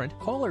Retirement Blueprint,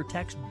 call or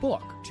text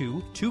BOOK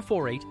to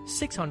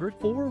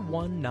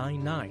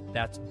 248-600-4199.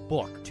 That's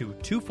BOOK to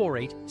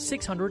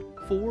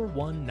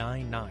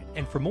 248-600-4199.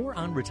 And for more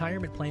on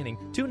retirement planning,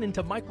 tune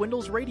into Mike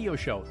Wendell's radio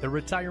show, The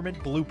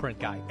Retirement Blueprint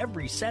Guy,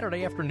 every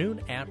Saturday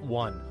afternoon at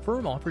 1.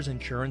 Firm offers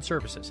insurance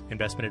services.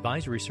 Investment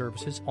advisory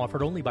services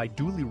offered only by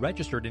duly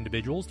registered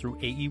individuals through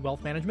AE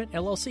Wealth Management,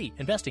 LLC.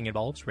 Investing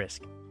involves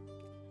risk.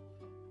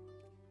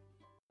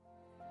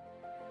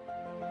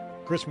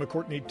 Chris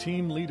McCourtney,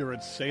 team leader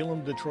at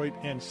Salem, Detroit,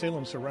 and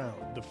Salem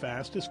Surround, the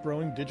fastest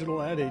growing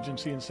digital ad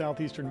agency in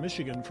southeastern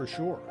Michigan for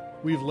sure.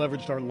 We've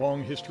leveraged our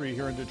long history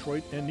here in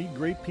Detroit and need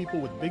great people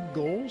with big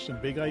goals and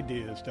big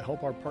ideas to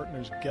help our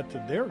partners get to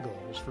their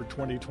goals for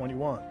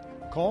 2021.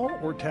 Call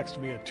or text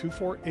me at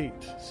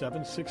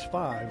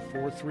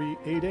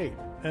 248-765-4388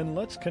 and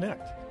let's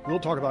connect. We'll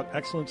talk about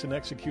excellence in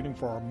executing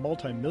for our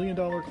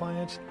multi-million-dollar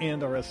clients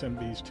and our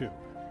SMBs too.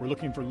 We're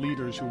looking for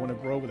leaders who want to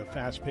grow with a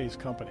fast-paced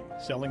company.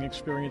 Selling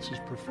experience is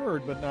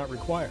preferred but not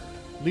required.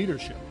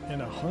 Leadership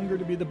and a hunger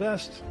to be the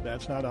best,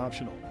 that's not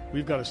optional.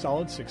 We've got a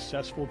solid,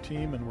 successful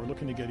team, and we're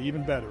looking to get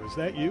even better. Is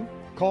that you?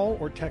 Call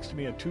or text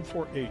me at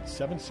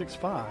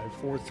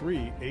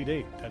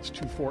 248-765-4388. That's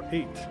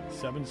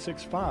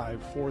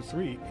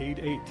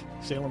 248-765-4388.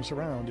 Salem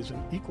Surround is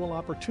an equal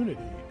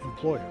opportunity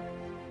employer.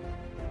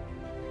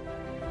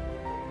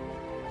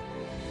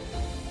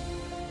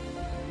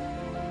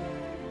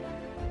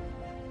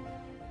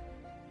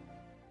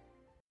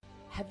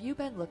 Have you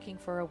been looking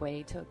for a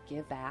way to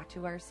give back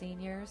to our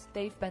seniors?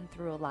 They've been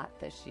through a lot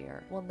this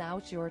year. Well,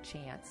 now's your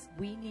chance.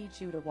 We need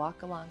you to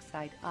walk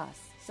alongside us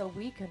so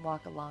we can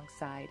walk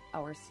alongside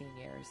our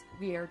seniors.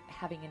 We are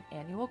having an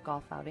annual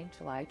golf outing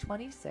July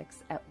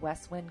 26th at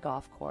Westwind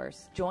Golf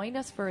Course. Join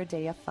us for a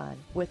day of fun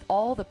with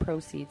all the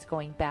proceeds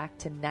going back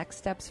to Next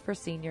Steps for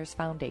Seniors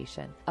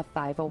Foundation, a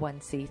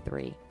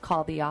 501c3.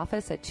 Call the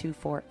office at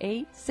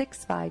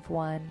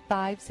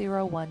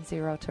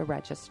 248-651-5010 to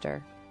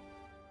register.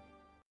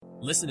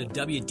 Listen to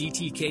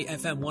WDTK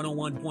FM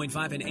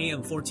 101.5 and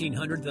AM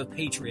 1400 The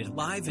Patriot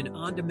live and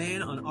on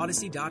demand on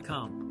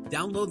Odyssey.com.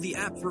 Download the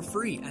app for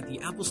free at the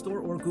Apple Store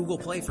or Google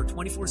Play for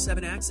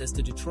 24/7 access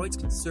to Detroit's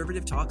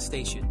conservative talk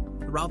station.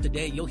 Throughout the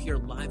day, you'll hear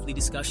lively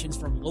discussions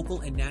from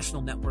local and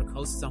national network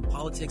hosts on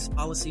politics,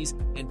 policies,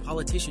 and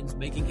politicians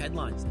making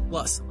headlines.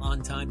 Plus,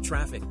 on-time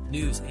traffic,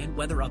 news, and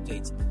weather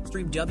updates.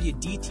 Stream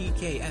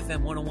WDTK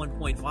FM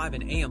 101.5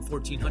 and AM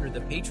 1400 The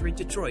Patriot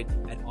Detroit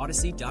at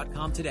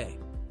Odyssey.com today.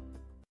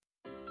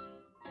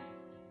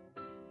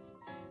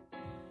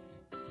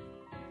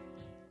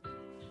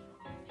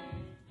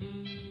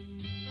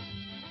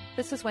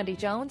 This is Wendy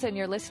Jones, and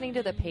you're listening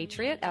to The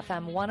Patriot,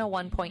 FM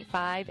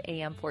 101.5,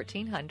 AM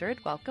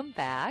 1400. Welcome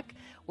back.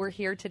 We're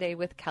here today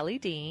with Kelly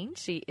Dean.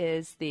 She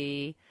is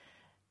the...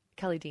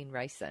 Kelly Dean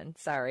Ryson,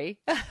 sorry.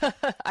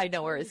 I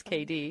know her as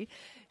KD.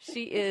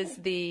 She is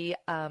the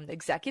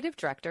executive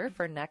director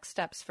for Next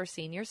Steps for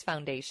Seniors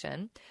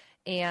Foundation.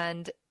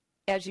 And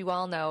as you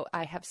all know,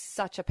 I have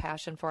such a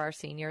passion for our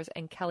seniors,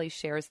 and Kelly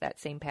shares that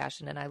same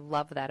passion, and I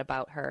love that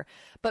about her.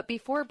 But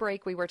before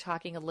break, we were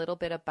talking a little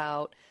bit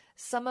about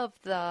some of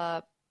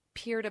the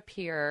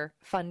peer-to-peer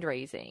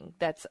fundraising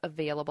that's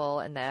available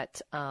and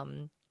that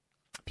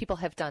people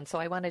have done. So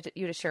I wanted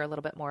you to share a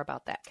little bit more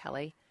about that,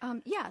 Kelly.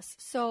 Yes.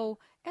 So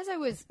as I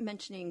was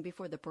mentioning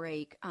before the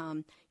break,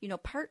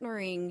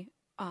 partnering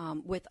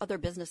with other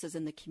businesses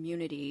in the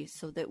community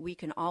so that we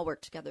can all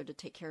work together to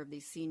take care of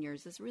these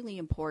seniors is really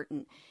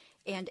important.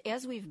 And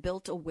as we've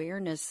built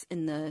awareness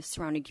in the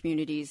surrounding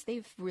communities,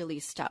 they've really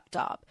stepped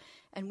up.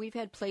 And we've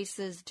had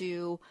places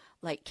do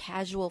like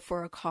Casual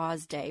for a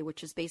Cause Day,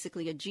 which is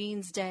basically a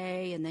jeans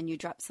day, and then you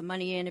drop some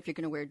money in if you're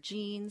going to wear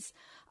jeans.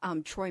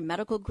 Troy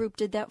Medical Group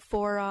did that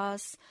for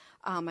us.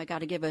 I got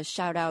to give a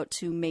shout out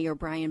to Mayor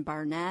Brian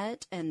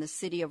Barnett and the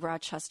city of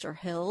Rochester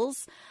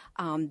Hills.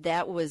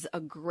 That was a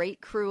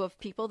great crew of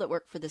people that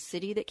worked for the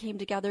city that came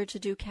together to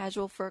do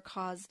Casual for a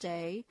Cause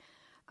Day.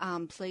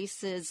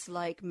 Places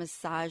like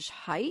Massage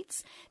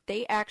Heights,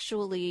 they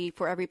actually,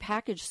 for every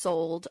package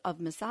sold of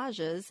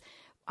massages,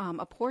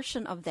 a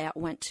portion of that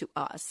went to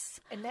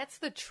us. And that's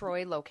the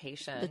Troy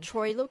location. The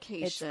Troy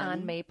location. It's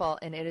on Maple,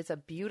 and it is a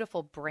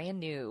beautiful, brand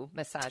new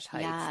Massage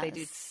Heights. Yes. They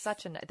do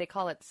they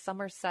call it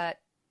Somerset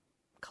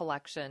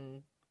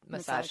Collection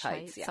Massage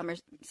Heights. Yeah.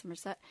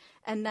 Somerset.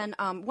 And then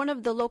one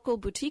of the local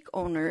boutique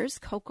owners,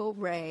 Coco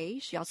Ray,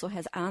 she also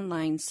has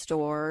online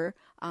store,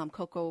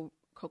 Coco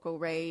Coco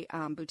Ray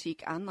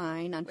Boutique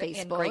online on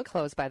Facebook. And great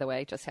clothes, by the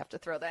way. Just have to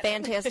throw that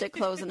in. Fantastic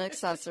clothes and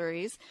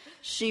accessories.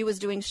 She was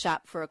doing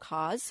Shop for a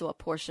Cause, so a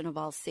portion of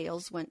all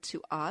sales went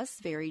to us.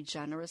 Very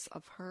generous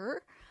of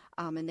her.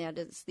 And that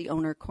is the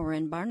owner,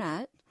 Corinne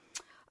Barnett.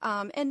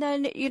 And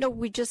then,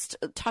 we just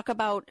talk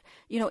about,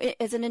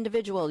 as an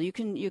individual, you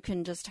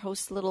can just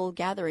host little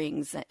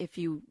gatherings if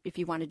you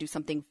want to do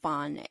something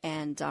fun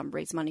and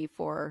raise money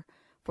for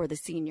the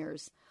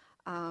seniors.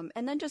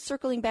 And then just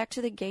circling back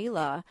to the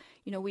gala,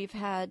 we've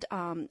had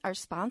our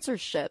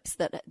sponsorships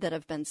that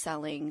have been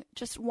selling.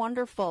 Just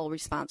wonderful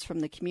response from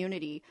the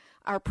community.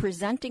 Our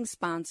presenting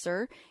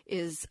sponsor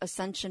is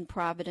Ascension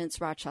Providence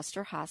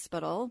Rochester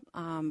Hospital.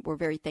 We're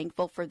very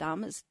thankful for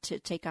them to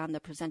take on the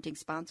presenting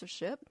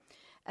sponsorship.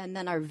 And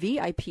then our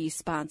VIP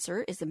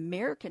sponsor is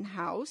American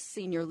House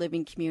Senior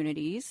Living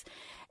Communities.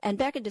 And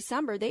back in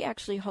December, they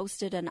actually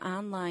hosted an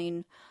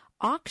online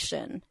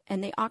auction,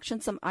 and they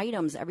auctioned some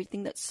items.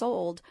 Everything that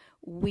sold,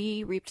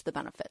 we reaped the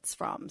benefits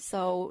from.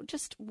 So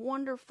just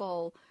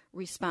wonderful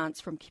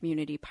response from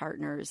community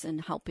partners in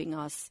helping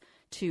us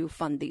to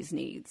fund these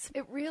needs.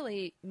 It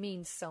really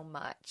means so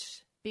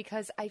much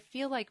because I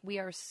feel like we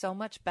are so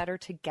much better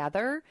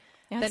together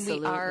than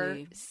we are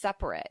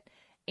separate.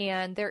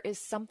 And there is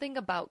something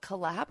about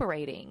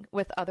collaborating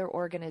with other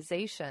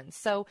organizations.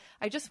 So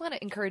I just want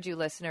to encourage you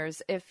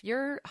listeners, if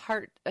your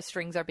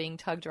heartstrings are being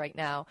tugged right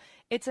now,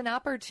 it's an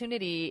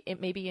opportunity.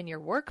 It may be in your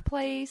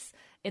workplace,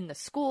 in the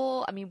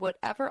school. I mean,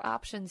 whatever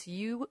options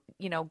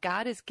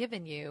God has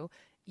given you,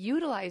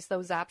 utilize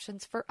those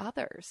options for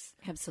others.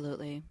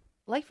 Absolutely.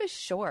 Life is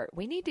short.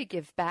 We need to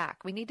give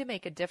back. We need to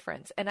make a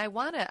difference. And I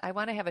want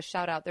to have a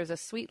shout out. There's a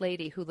sweet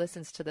lady who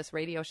listens to this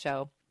radio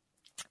show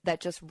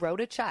that just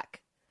wrote a check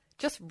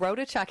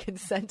and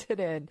sent it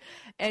in.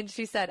 And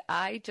she said,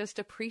 I just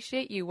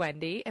appreciate you,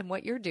 Wendy, and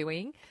what you're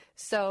doing.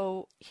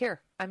 So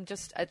here, I'm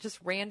just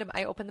random.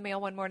 I opened the mail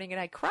one morning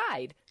and I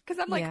cried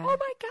because I'm like, oh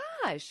my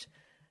gosh.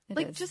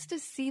 Just to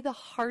see the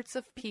hearts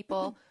of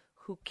people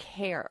who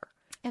care.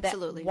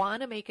 Absolutely. That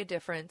want to make a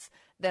difference,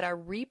 that are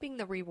reaping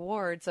the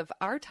rewards of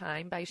our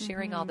time by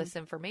sharing all this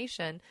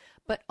information,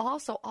 but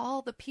also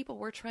all the people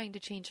we're trying to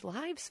change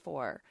lives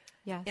for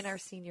in our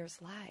seniors'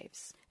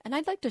 lives. And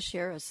I'd like to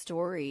share a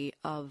story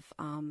of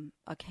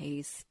a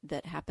case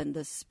that happened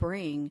this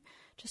spring,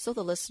 just so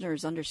the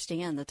listeners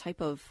understand the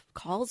type of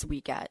calls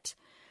we get.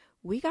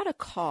 We got a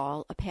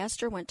call. A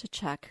pastor went to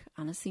check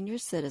on a senior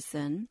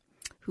citizen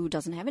who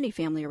doesn't have any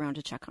family around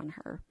to check on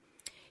her.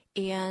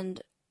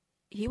 And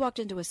he walked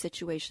into a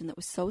situation that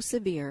was so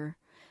severe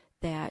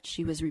that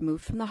she was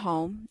removed from the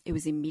home. It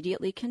was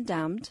immediately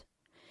condemned.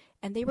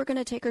 And they were going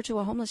to take her to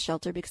a homeless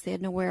shelter because they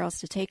had nowhere else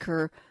to take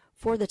her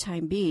for the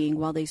time being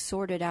while they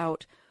sorted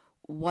out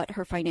what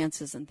her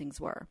finances and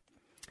things were.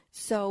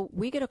 So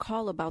we get a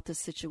call about this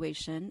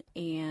situation,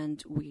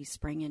 and we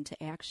sprang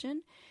into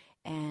action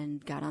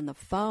and got on the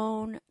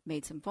phone,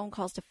 made some phone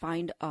calls to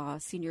find a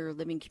senior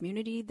living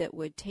community that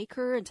would take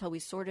her until we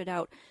sorted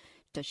out,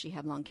 does she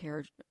have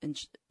long-term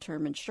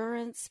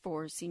insurance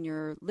for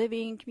senior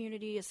living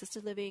community,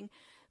 assisted living?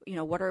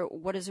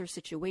 What is her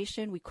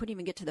situation? We couldn't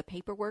even get to the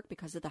paperwork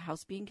because of the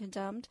house being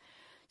condemned.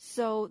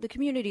 So the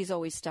communities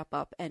always step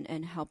up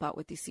and help out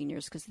with these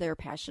seniors because their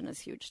passion is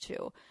huge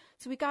too.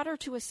 So we got her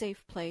to a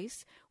safe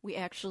place. We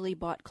actually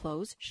bought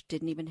clothes. She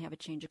didn't even have a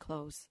change of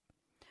clothes.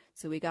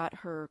 So we got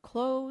her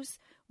clothes,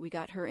 we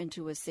got her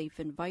into a safe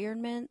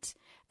environment,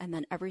 and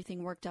then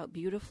everything worked out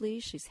beautifully.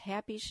 She's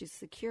happy, she's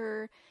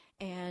secure,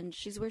 and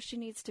she's where she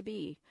needs to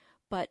be.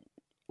 But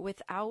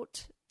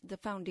without the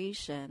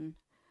foundation,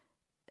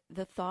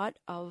 the thought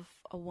of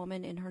a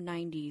woman in her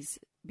 90s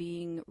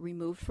being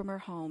removed from her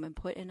home and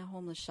put in a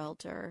homeless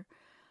shelter,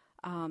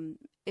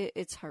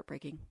 it's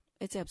heartbreaking.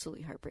 It's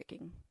absolutely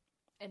heartbreaking.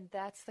 And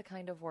that's the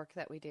kind of work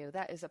that we do.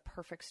 That is a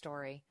perfect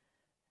story.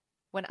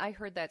 When I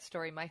heard that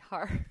story, my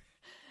heart,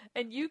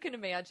 and you can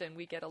imagine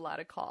we get a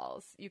lot of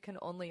calls. You can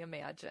only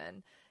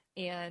imagine.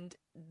 And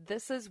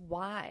this is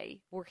why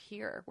we're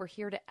here. We're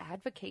here to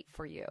advocate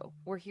for you.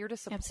 We're here to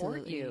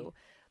support you.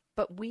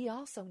 But we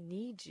also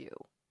need you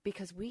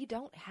because we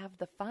don't have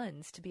the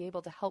funds to be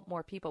able to help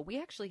more people.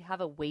 We actually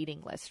have a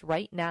waiting list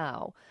right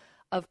now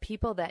of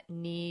people that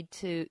need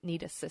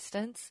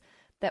assistance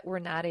that we're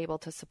not able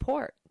to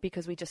support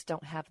because we just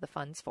don't have the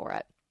funds for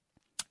it.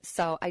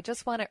 So I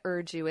just want to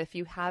urge you, if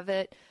you have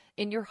it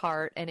in your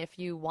heart and if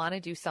you want to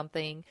do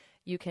something,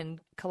 you can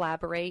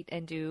collaborate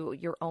and do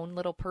your own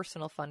little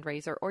personal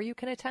fundraiser, or you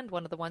can attend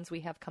one of the ones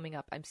we have coming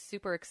up. I'm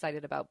super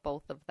excited about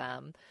both of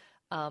them.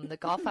 The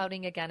golf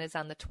outing, again, is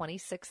on the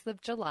 26th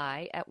of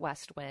July at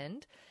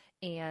Westwind,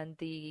 and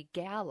the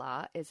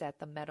gala is at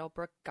the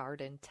Meadowbrook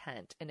Garden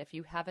Tent. And if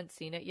you haven't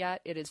seen it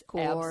yet, it is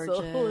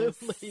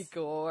absolutely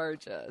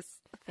gorgeous.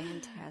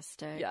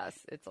 Fantastic. Yes,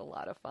 it's a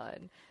lot of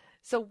fun.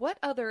 So what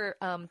other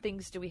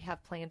things do we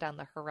have planned on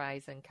the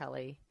horizon,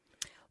 Kelly?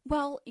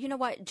 Well, you know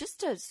what?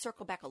 Just to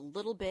circle back a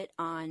little bit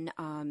on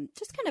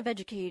just kind of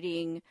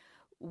educating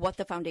what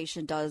the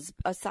foundation does,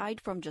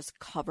 aside from just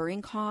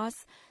covering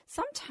costs,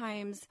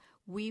 sometimes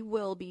we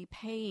will be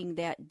paying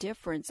that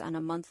difference on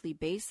a monthly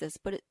basis.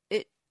 But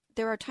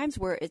there are times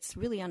where it's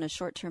really on a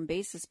short-term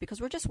basis because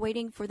we're just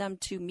waiting for them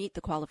to meet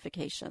the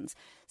qualifications.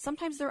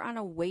 Sometimes they're on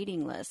a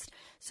waiting list.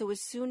 So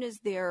as soon as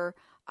they're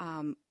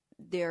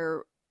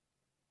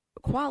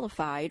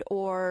qualified,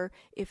 or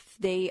if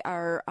they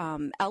are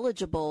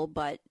eligible,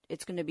 but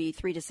it's going to be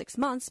 3 to 6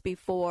 months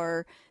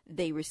before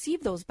they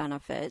receive those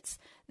benefits,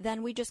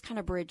 then we just kind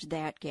of bridge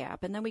that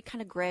gap, and then we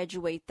kind of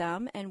graduate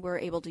them, and we're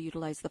able to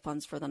utilize the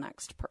funds for the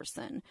next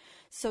person.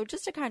 So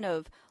just to kind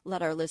of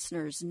let our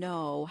listeners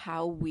know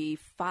how we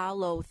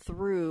follow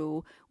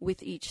through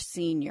with each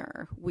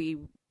senior, we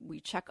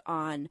check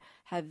on,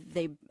 have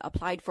they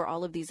applied for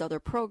all of these other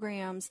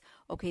programs?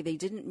 Okay, they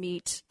didn't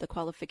meet the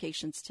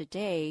qualifications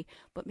today,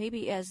 but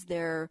maybe as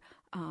their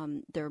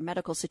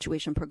medical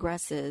situation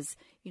progresses,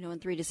 in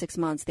 3 to 6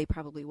 months, they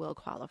probably will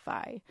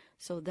qualify.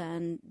 So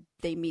then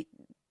they meet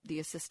the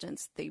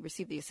assistance, they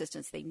receive the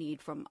assistance they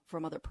need from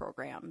other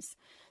programs.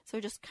 So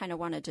I just kind of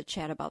wanted to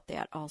chat about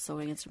that also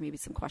and answer maybe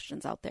some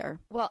questions out there.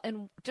 Well,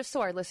 and just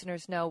so our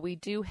listeners know, we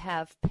do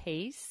have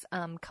PACE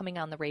coming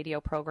on the radio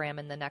program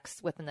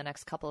within the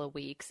next couple of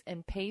weeks.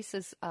 And PACE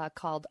is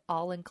called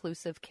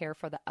All-Inclusive Care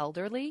for the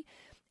Elderly.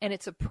 And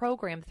it's a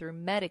program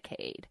through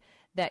Medicaid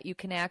that you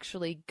can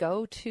actually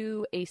go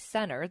to a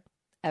center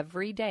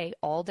every day,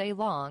 all day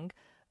long,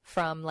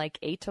 from like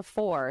 8 to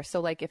 4. So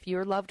like if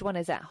your loved one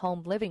is at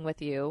home living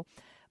with you,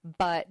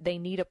 but they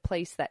need a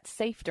place that's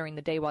safe during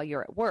the day while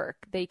you're at work,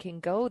 they can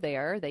go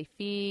there, they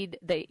feed,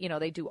 they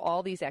do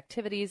all these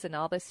activities and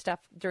all this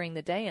stuff during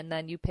the day, and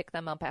then you pick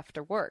them up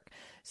after work.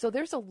 So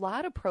there's a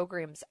lot of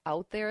programs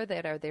out there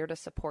that are there to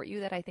support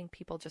you that I think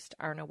people just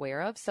aren't aware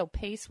of. So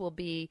PACE will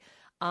be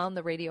on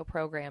the radio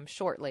program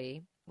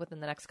shortly, within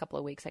the next couple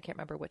of weeks. I can't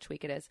remember which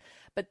week it is.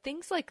 But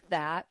things like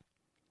that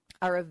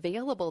are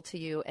available to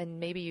you, and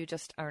maybe you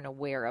just aren't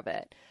aware of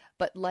it.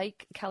 But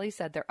like Kelly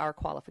said, there are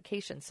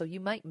qualifications. So you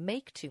might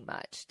make too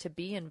much to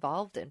be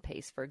involved in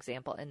PACE, for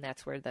example, and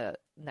that's where the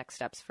Next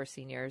Steps for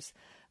Seniors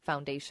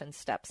Foundation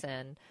steps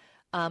in.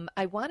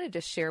 I wanted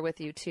to share with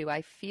you, too,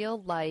 I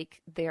feel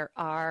like there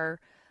are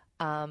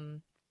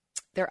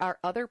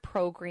other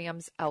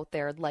programs out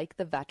there like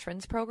the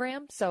Veterans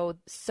Program. So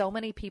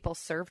many people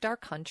served our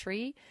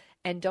country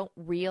and don't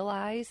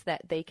realize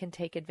that they can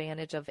take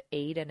advantage of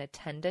aid and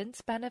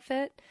attendance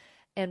benefit.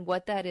 And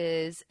what that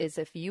is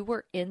if you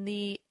were in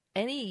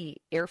any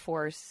Air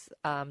Force,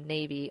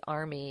 Navy,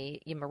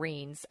 Army,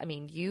 Marines,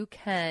 you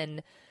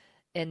can,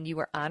 and you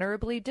were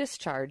honorably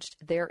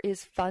discharged, there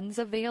is funds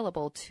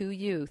available to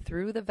you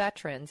through the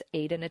Veterans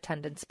Aid and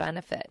Attendance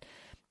Benefit.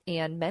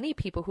 And many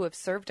people who have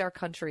served our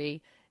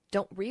country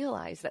don't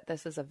realize that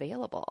this is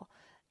available.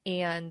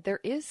 And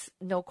there is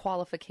no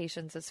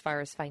qualifications as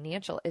far as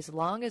financial, as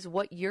long as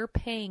what you're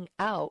paying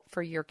out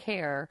for your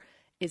care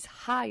is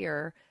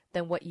higher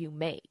than what you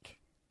make.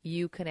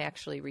 You can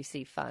actually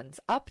receive funds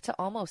up to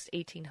almost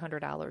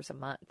 $1,800 a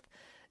month.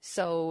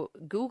 So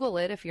Google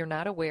it if you're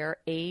not aware,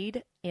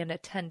 Aid and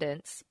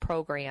Attendance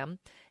Program,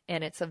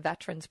 and it's a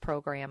veterans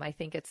program. I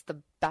think it's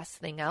the best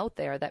thing out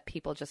there that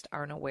people just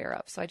aren't aware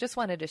of. So I just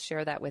wanted to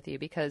share that with you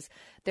because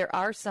there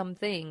are some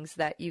things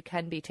that you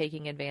can be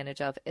taking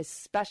advantage of,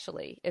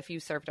 especially if you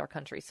served our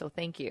country. So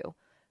thank you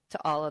to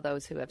all of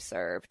those who have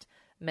served.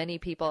 Many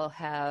people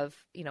have,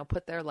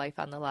 put their life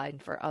on the line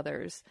for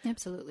others.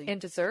 Absolutely.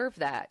 And deserve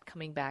that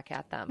coming back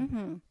at them.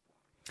 Mm-hmm.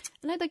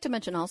 And I'd like to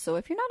mention also,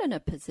 if you're not in a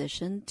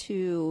position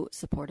to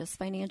support us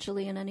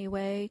financially in any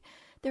way,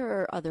 there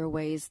are other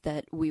ways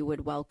that we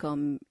would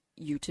welcome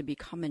you to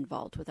become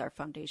involved with our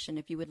foundation.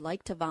 If you would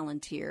like to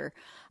volunteer,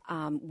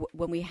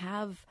 when we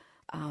have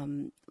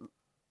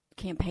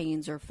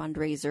campaigns or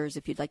fundraisers,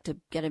 if you'd like to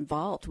get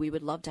involved, we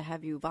would love to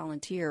have you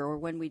volunteer. Or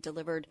when we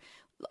delivered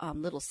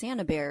little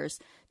Santa bears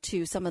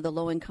to some of the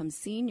low-income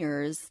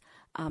seniors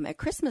at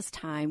Christmas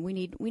time, we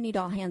need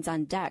all hands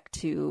on deck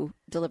to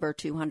deliver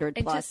 200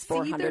 and plus,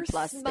 400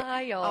 plus.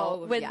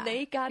 Smile when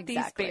they got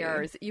these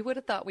bears. You would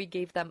have thought we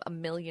gave them $1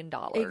 million.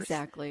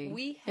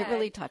 Exactly. It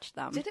really touched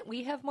them. Didn't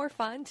we have more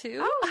fun too?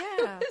 Oh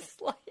yeah,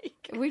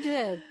 we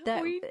did.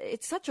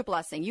 It's such a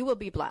blessing. You will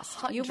be blessed.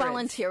 Hundreds. You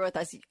volunteer with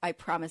us. I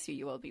promise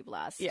you will be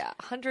blessed. Yeah,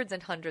 hundreds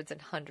and hundreds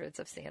and hundreds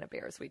of Santa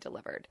bears we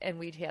delivered, and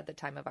we had the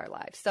time of our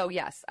lives. So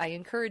yes, I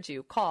encourage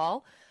you,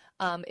 call.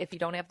 If you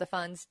don't have the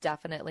funds,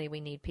 definitely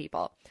we need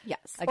people. Yes.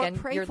 Again,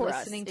 pray you're for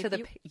listening us.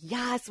 to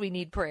Yes, we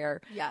need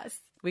prayer. Yes.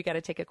 We got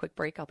to take a quick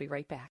break. I'll be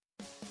right back.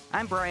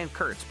 I'm Brian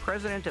Kurtz,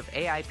 president of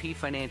AIP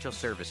Financial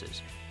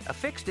Services. A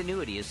fixed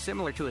annuity is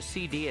similar to a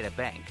CD at a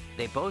bank.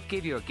 They both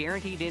give you a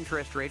guaranteed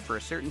interest rate for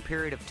a certain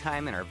period of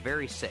time and are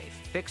very safe.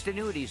 Fixed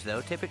annuities,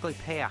 though, typically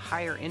pay a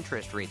higher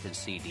interest rate than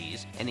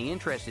CDs, and the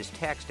interest is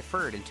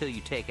tax-deferred until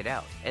you take it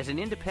out. As an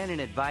independent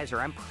advisor,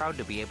 I'm proud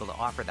to be able to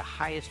offer the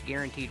highest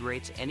guaranteed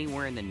rates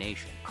anywhere in the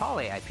nation. Call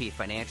AIP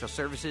Financial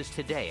Services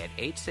today at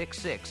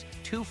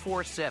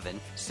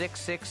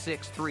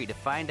 866-247-6663 to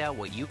find out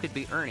what you could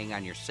be earning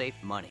on your safe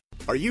money.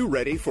 Are you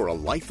ready for a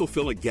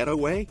life-fulfilling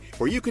getaway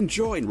where you can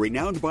join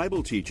renowned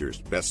Bible teachers,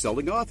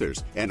 best-selling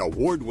authors, and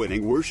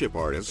award-winning worship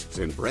artists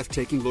in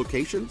breathtaking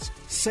locations?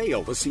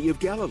 Sail the Sea of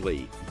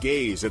Galilee,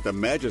 gaze at the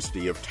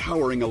majesty of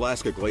towering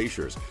Alaska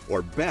glaciers,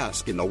 or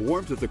bask in the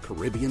warmth of the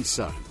Caribbean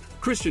sun.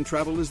 Christian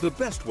travel is the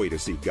best way to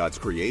see God's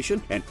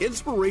creation, and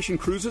Inspiration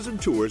Cruises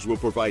and Tours will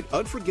provide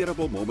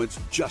unforgettable moments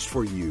just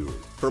for you.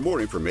 For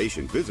more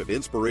information, visit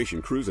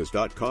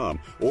inspirationcruises.com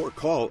or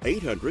call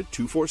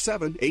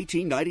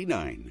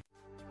 800-247-1899.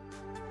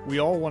 We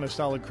all want a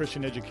solid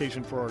Christian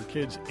education for our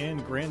kids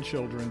and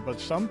grandchildren, but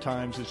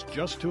sometimes it's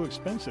just too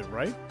expensive,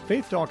 right?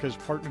 Faith Talk has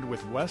partnered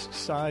with West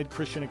Side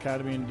Christian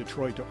Academy in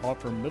Detroit to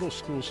offer middle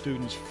school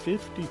students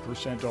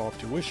 50% off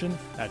tuition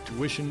at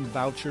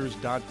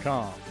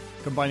tuitionvouchers.com.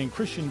 Combining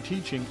Christian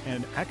teaching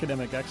and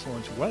academic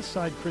excellence,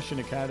 Westside Christian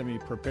Academy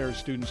prepares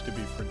students to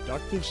be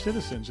productive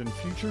citizens and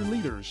future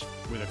leaders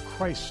with a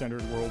Christ-centered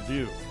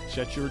worldview.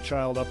 Set your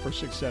child up for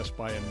success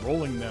by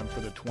enrolling them for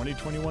the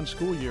 2021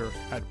 school year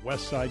at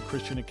Westside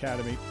Christian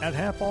Academy at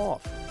half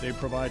off. They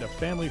provide a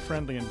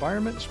family-friendly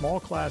environment, small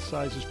class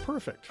sizes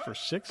perfect for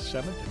 6th,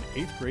 7th,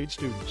 and 8th grade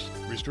students.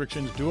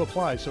 Restrictions do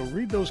apply, so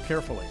read those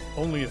carefully.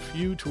 Only a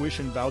few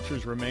tuition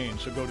vouchers remain,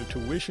 so go to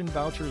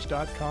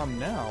tuitionvouchers.com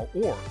now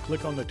or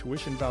click on the Tuition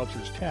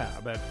Vouchers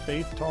tab at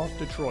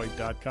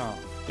faithtalkdetroit.com.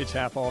 It's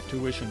half off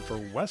tuition for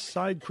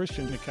Westside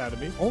Christian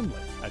Academy only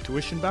at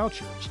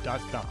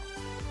tuitionvouchers.com.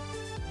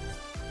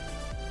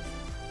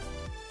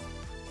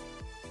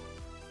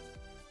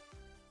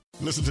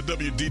 Listen to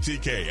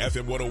WDTK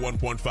FM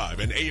 101.5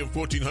 and AM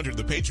 1400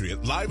 The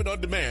Patriot live and on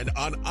demand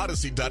on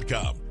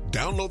Odyssey.com.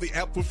 Download the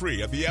app for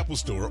free at the Apple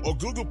Store or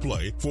Google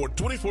Play for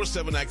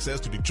 24/7 access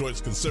to Detroit's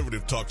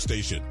conservative talk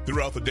station.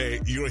 Throughout the day,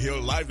 you'll hear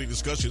lively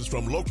discussions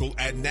from local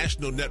and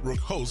national network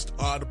hosts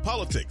on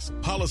politics,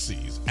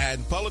 policies,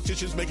 and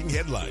politicians making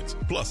headlines,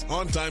 plus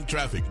on-time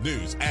traffic,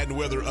 news, and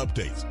weather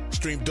updates.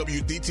 Stream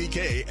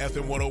WDTK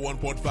FM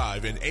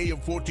 101.5 and AM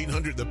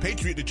 1400 The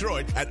Patriot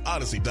Detroit at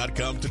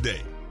Odyssey.com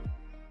today.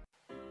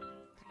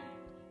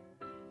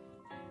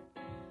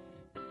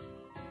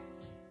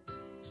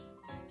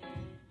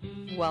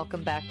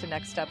 Welcome back to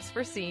Next Steps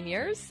for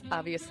Seniors.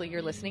 Obviously,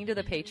 you're listening to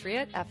The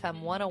Patriot,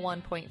 FM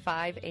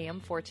 101.5, AM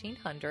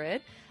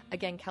 1400.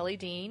 Again, Kelly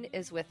Dean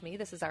is with me.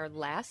 This is our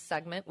last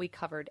segment. We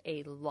covered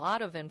a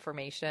lot of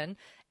information,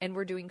 and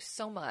we're doing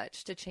so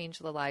much to change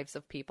the lives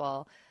of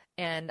people.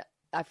 And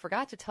I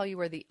forgot to tell you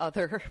where the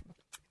other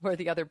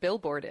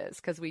billboard is,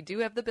 because we do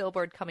have the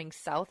billboard coming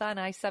south on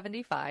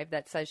I-75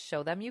 that says,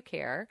 "Show them you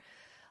care."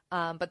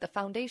 But the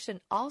foundation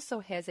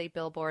also has a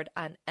billboard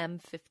on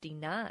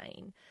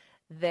M59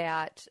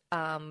 that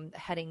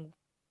heading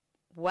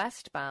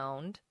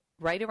westbound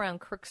right around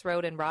Crooks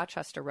Road and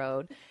Rochester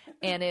Road,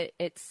 and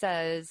it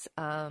says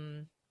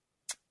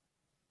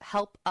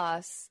help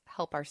us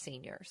help our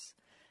seniors,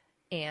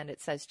 and it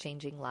says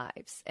changing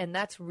lives, and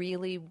that's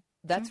really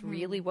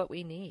what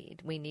we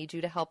need. We need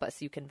you to help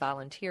us. You can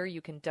volunteer, you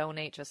can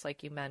donate, just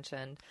like you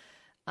mentioned,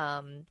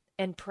 and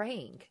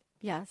praying.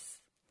 Yes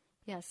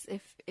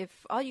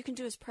if all you can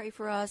do is pray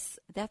for us,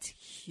 that's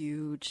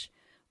huge.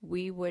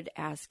 We would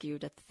ask you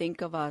to think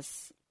of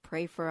us,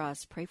 pray for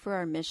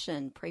our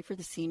mission, pray for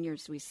the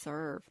seniors we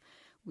serve.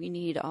 We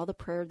need all the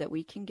prayer that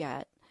we can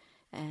get,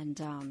 and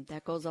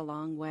that goes a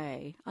long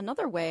way.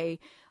 Another way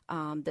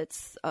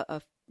that's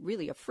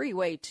really a free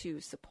way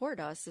to support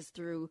us is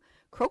through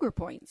Kroger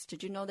Points.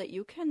 Did you know that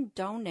you can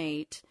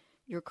donate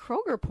your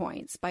Kroger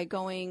Points by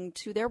going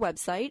to their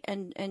website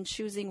and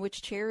choosing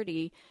which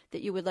charity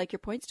that you would like your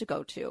points to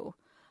go to?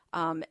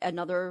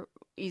 Another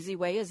easy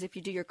way is if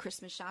you do your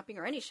Christmas shopping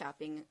or any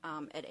shopping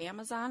at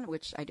Amazon,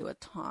 which I do a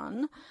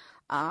ton,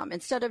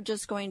 instead of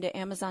just going to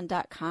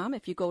Amazon.com,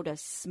 if you go to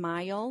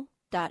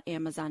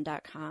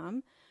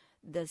smile.amazon.com,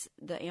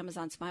 the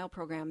Amazon Smile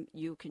program,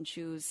 you can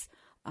choose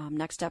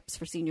Next Steps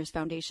for Seniors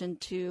Foundation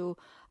to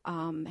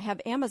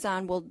have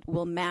Amazon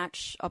will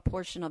match a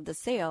portion of the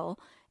sale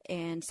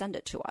and send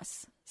it to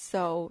us.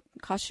 So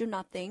it costs you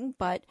nothing,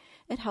 but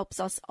it helps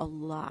us a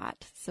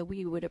lot. So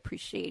we would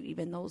appreciate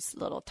even those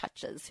little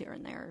touches here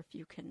and there if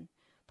you can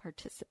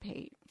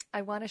participate.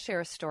 I want to share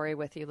a story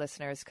with you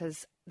listeners,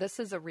 because this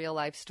is a real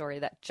life story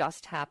that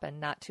just happened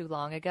not too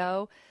long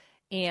ago.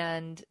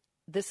 And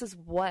this is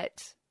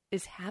what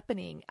is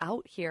happening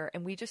out here,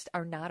 and we just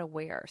are not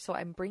aware. So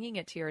I'm bringing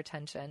it to your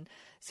attention.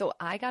 So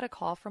I got a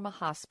call from a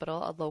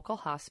hospital, a local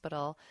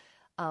hospital,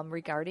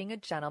 regarding a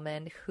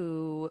gentleman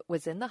who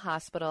was in the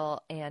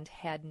hospital and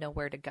had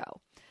nowhere to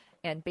go.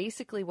 And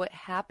basically what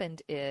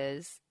happened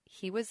is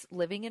he was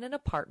living in an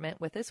apartment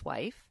with his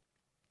wife,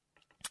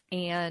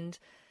 and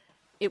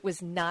it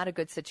was not a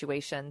good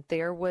situation.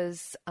 There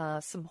was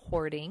some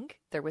hoarding.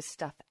 There was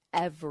stuff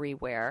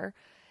everywhere.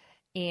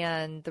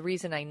 And the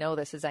reason I know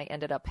this is I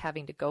ended up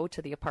having to go to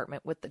the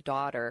apartment with the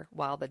daughter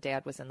while the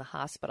dad was in the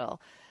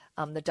hospital.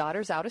 The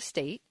daughter's out of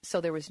state,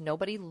 so there was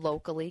nobody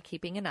locally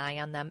keeping an eye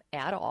on them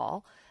at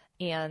all.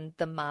 And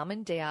the mom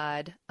and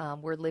dad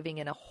were living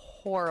in a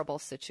horrible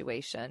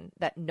situation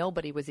that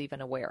nobody was even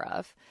aware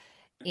of.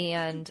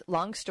 And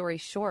long story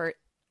short,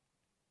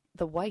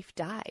 the wife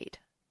died.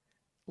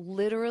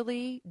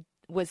 Literally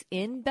was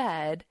in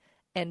bed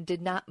and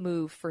did not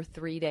move for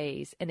 3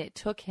 days. And it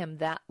took him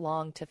that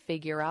long to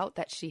figure out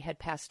that she had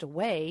passed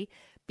away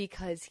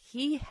because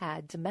he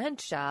had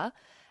dementia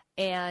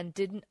and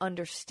didn't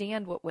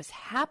understand what was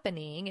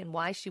happening and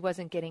why she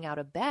wasn't getting out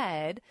of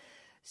bed.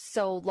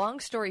 So long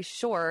story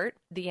short,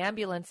 the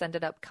ambulance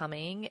ended up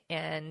coming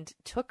and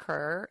took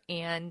her.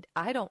 And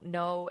I don't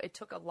know, it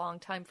took a long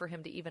time for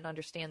him to even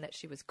understand that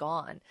she was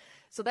gone.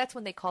 So that's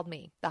when they called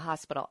me, the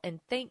hospital. And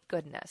thank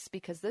goodness,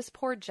 because this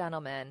poor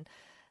gentleman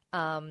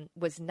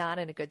was not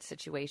in a good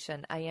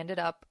situation. I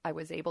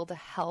was able to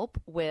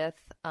help with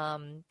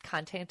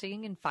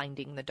contacting and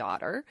finding the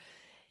daughter.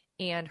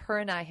 And her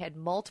and I had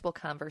multiple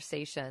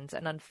conversations.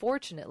 And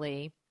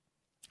unfortunately,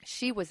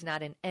 she was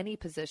not in any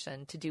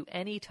position to do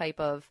any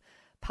type of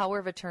power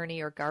of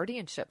attorney or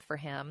guardianship for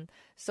him.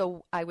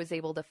 So I was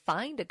able to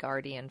find a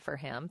guardian for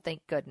him,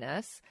 thank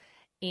goodness.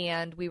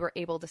 And we were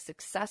able to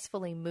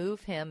successfully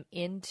move him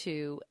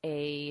into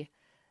a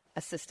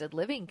assisted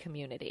living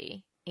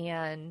community.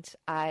 And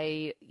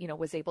I,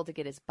 was able to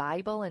get his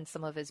Bible and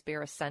some of his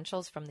bare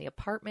essentials from the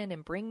apartment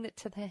and bring it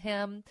to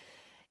him.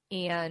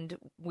 And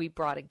we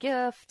brought a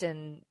gift,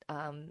 and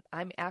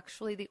I'm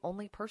actually the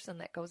only person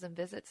that goes and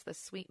visits this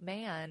sweet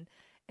man.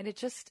 And it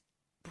just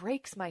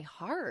breaks my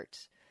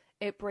heart.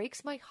 It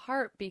breaks my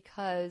heart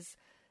because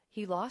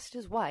he lost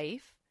his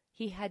wife.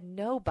 He had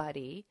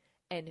nobody.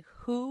 And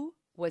who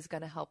was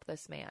going to help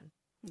this man?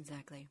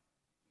 Exactly.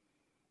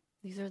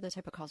 These are the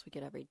type of calls we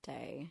get every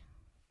day.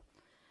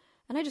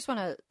 And I just want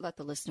to let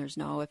the listeners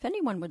know, if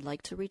anyone would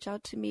like to reach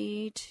out to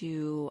me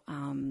to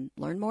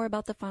learn more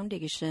about the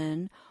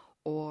foundation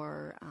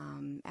or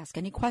ask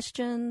any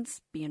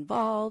questions, be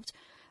involved,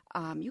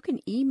 you can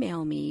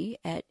email me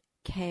at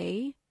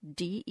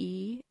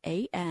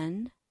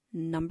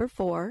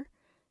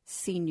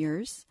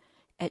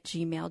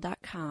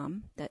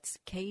kdean4seniors@gmail.com. That's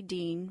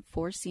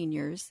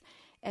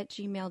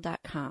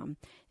kdean4seniors@gmail.com.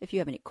 If you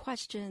have any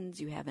questions,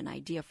 you have an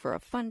idea for a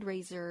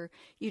fundraiser,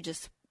 you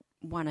just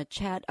want to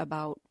chat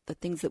about the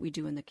things that we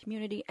do in the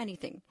community,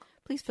 anything,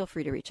 please feel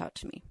free to reach out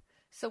to me.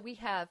 So we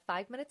have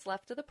 5 minutes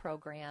left of the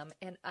program,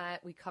 and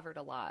we covered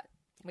a lot.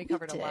 We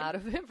covered a lot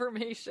of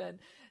information.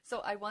 So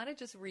I want to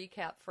just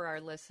recap for our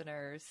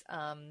listeners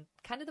kind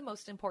of the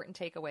most important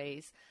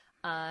takeaways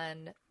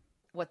on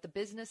what the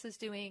business is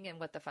doing and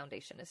what the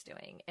foundation is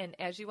doing. And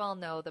as you all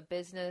know, the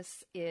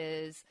business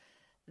is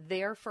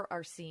there for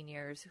our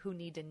seniors who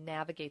need to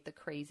navigate the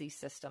crazy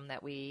system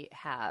that we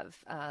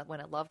have. When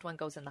a loved one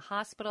goes in the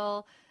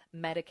hospital,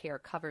 Medicare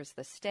covers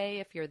the stay.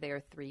 If you're there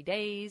 3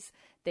 days,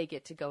 they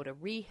get to go to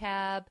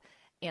rehab,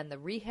 and the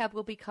rehab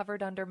will be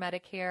covered under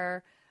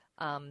Medicare.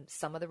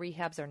 Some of the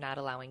rehabs are not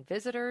allowing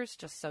visitors,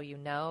 just so you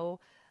know.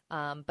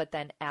 But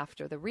then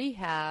after the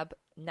rehab,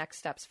 Next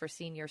Steps for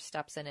Seniors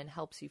steps in and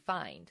helps you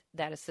find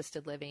that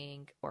assisted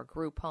living or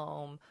group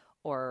home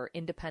or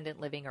independent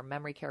living or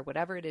memory care,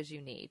 whatever it is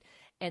you need.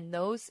 And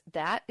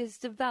that is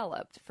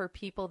developed for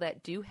people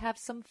that do have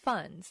some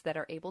funds that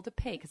are able to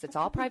pay, because it's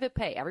all private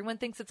pay. Everyone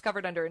thinks it's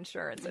covered under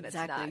insurance, and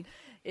Exactly. It's not.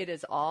 It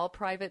is all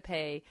private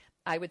pay.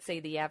 I would say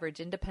the average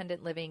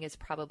independent living is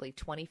probably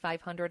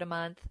 $2,500 a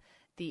month.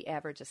 The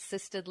average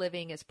assisted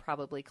living is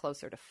probably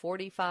closer to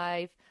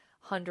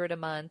 $4,500 a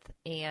month,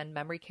 and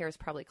memory care is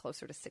probably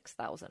closer to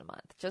 $6,000 a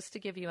month, just to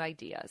give you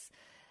ideas.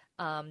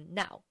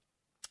 Now,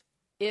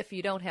 if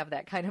you don't have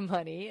that kind of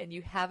money and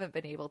you haven't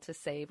been able to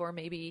save, or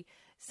maybe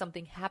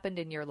something happened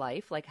in your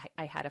life, like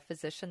I had a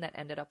physician that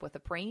ended up with a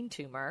brain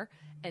tumor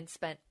and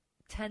spent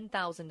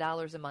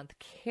 $10,000 a month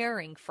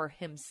caring for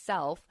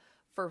himself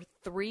for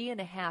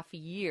 3.5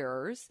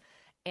 years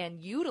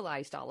and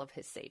utilized all of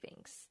his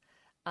savings.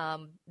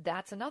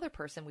 That's another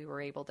person we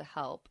were able to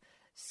help.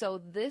 So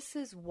this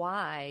is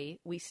why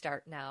we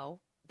start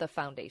now the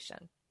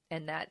foundation.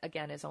 And that,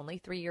 again, is only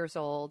 3 years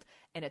old,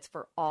 and it's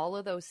for all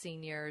of those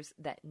seniors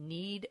that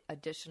need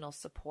additional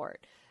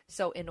support.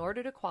 So in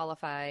order to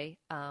qualify,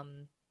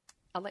 I'll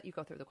let you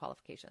go through the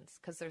qualifications,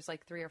 because there's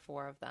like 3 or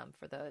 4 of them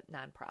for the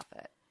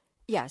nonprofit.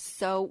 Yes,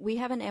 so we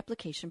have an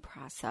application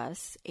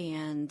process,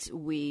 and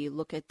we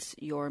look at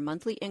your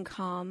monthly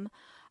income.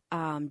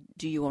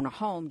 Do you own a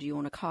home? Do you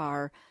own a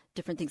car?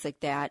 Different things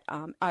like that.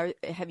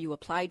 Have you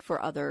applied for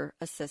other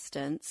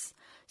assistance?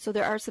 So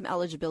there are some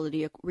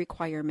eligibility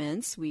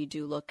requirements. We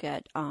do look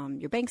at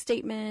your bank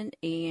statement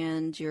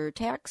and your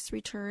tax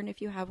return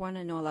if you have one.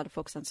 I know a lot of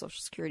folks on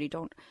Social Security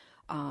don't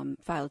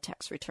file a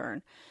tax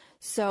return.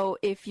 So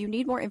if you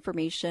need more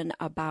information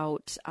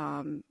about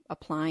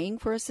applying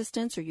for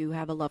assistance, or you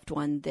have a loved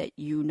one that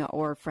you know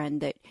or a friend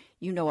that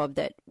you know of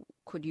that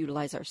could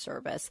utilize our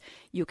service,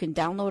 you can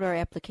download our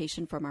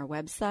application from our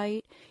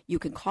website. You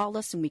can call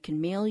us and we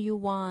can mail you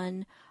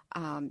one.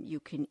 You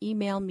can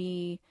email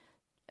me.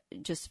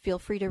 Just feel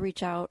free to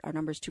reach out. Our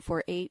number is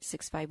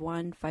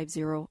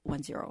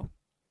 248-651-5010.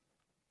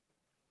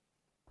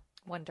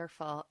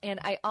 Wonderful. And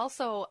I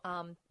also,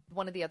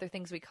 one of the other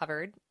things we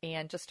covered,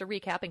 and just to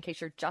recap, in case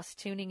you're just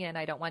tuning in,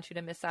 I don't want you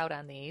to miss out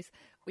on these.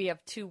 We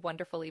have 2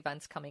 wonderful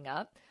events coming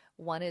up.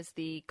 One is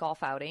the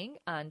golf outing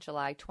on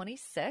July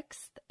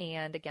 26th.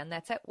 And again,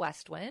 that's at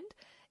Westwind.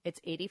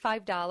 It's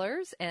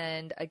 $85.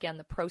 And again,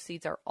 the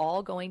proceeds are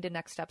all going to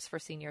Next Steps for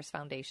Seniors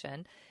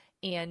Foundation.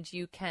 And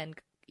you can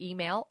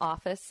email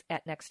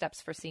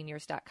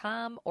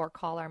office@nextstepsforseniors.com or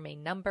call our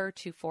main number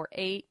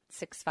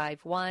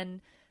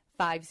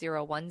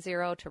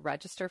 248-651-5010 to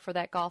register for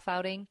that golf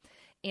outing.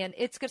 And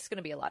it's just going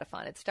to be a lot of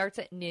fun. It starts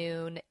at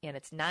noon, and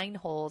it's 9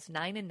 holes,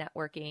 9 in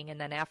networking.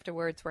 And then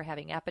afterwards, we're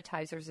having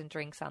appetizers and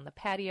drinks on the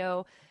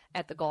patio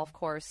at the golf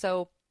course.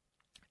 So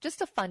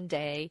just a fun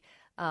day.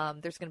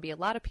 There's going to be a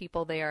lot of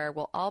people there.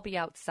 We'll all be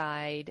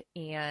outside.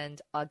 And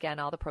again,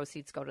 all the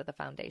proceeds go to the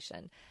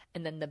foundation.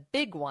 And then the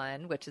big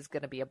one, which is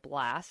going to be a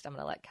blast, I'm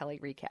going to let Kelly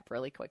recap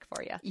really quick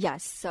for you.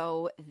 Yes.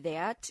 So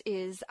that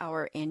is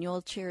our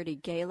annual charity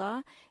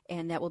gala,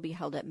 and that will be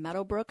held at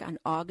Meadowbrook on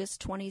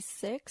August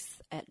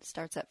 26th. It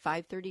starts at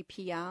 5:30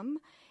 p.m.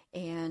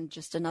 And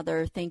just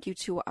another thank you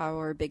to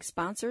our big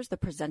sponsors. The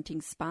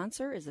presenting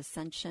sponsor is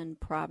Ascension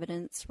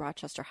Providence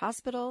Rochester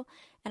Hospital,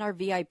 and our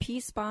VIP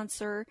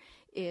sponsor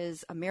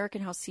is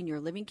American House Senior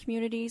Living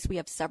Communities. We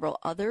have several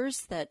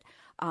others that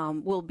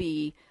will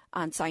be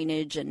on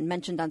signage and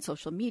mentioned on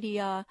social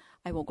media.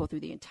 I won't go through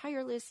the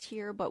entire list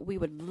here, but we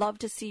would love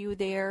to see you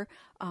there.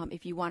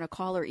 If you want to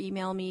call or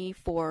email me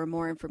for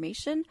more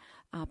information,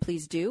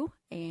 please do.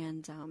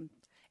 And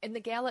the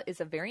gala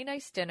is a very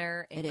nice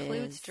dinner. It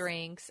includes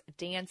drinks,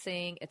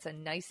 dancing. It's a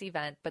nice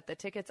event, but the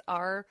tickets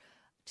are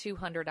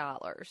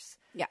 $200.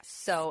 Yes.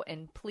 So,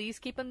 and please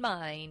keep in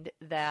mind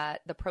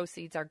that the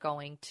proceeds are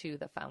going to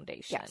the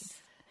foundation.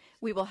 Yes.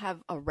 We will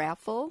have a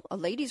raffle, a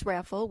ladies'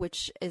 raffle,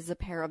 which is a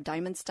pair of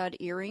diamond stud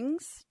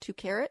earrings, 2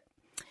 carat.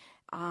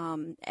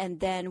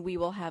 And then we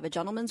will have a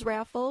gentleman's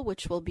raffle,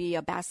 which will be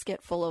a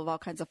basket full of all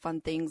kinds of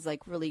fun things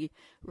like really,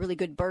 really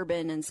good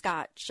bourbon and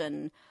scotch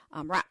and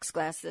rocks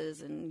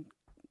glasses and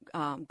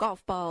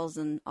golf balls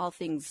and all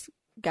things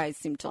guys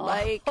seem to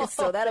like.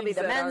 So that'll be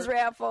the men's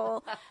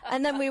raffle.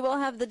 And then we will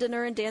have the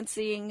dinner and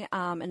dancing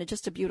and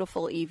just a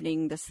beautiful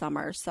evening this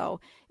summer. So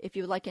if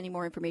you would like any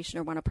more information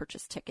or want to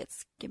purchase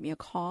tickets, give me a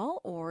call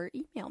or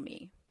email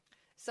me.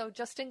 So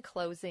just in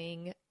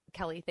closing,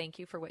 Kelly, thank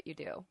you for what you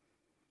do.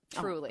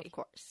 Truly. Of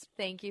course.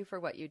 Thank you for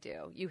what you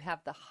do. You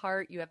have the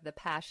heart. You have the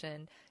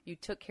passion. You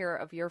took care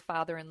of your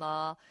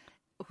father-in-law,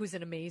 who's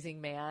an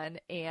amazing man.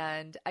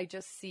 And I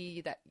just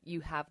see that you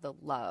have the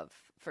love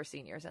for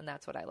seniors. And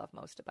that's what I love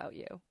most about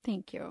you.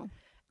 Thank you.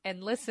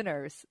 And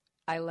listeners,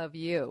 I love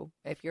you.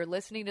 If you're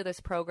listening to this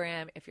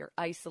program, if you're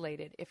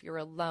isolated, if you're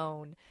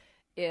alone,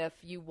 if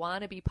you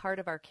want to be part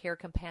of our Care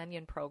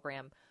Companion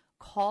program,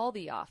 call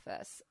the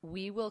office.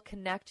 We will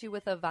connect you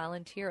with a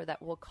volunteer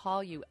that will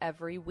call you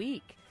every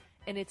week.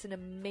 And it's an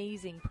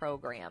amazing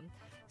program.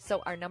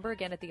 So our number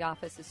again at the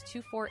office is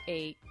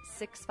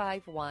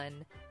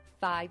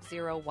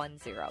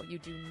 248-651-5010. You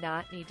do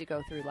not need to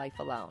go through life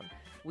alone.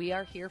 We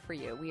are here for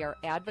you. We are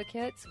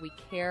advocates. We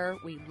care.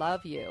 We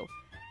love you.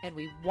 And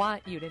we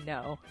want you to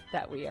know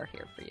that we are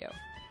here for you.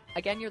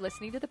 Again, you're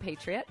listening to The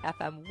Patriot,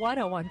 FM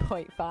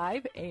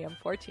 101.5, AM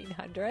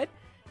 1400.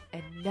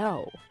 And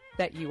know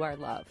that you are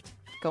loved.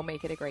 Go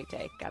make it a great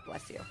day. God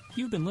bless you.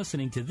 You've been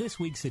listening to this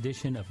week's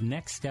edition of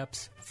Next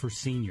Steps for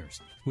Seniors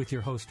with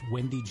your host,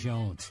 Wendy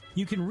Jones.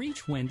 You can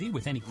reach Wendy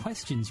with any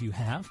questions you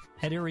have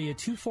at area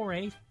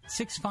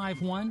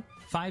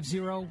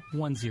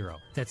 248-651-5010.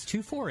 That's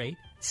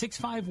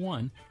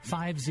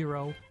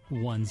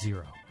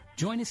 248-651-5010.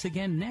 Join us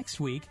again next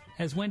week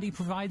as Wendy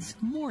provides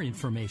more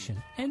information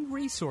and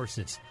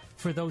resources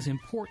for those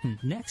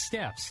important next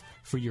steps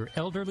for your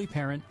elderly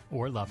parent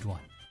or loved one.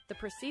 The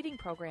preceding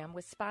program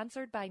was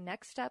sponsored by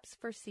Next Steps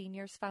for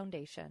Seniors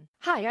Foundation.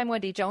 Hi, I'm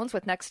Wendy Jones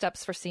with Next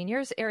Steps for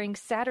Seniors, airing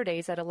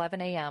Saturdays at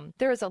 11 a.m.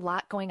 There is a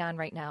lot going on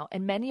right now,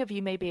 and many of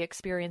you may be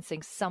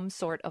experiencing some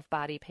sort of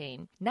body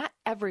pain. Not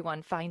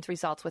everyone finds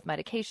results with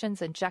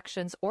medications,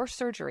 injections, or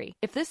surgery.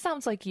 If this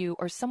sounds like you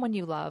or someone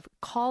you love,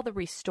 call the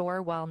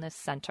Restore Wellness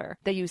Center.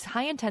 They use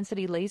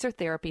high-intensity laser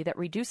therapy that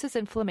reduces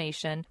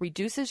inflammation,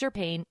 reduces your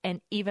pain,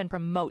 and even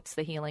promotes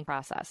the healing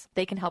process.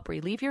 They can help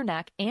relieve your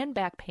neck and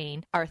back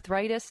pain,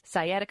 arthritis,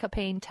 sciatica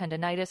pain,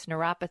 tendonitis,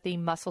 neuropathy,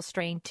 muscle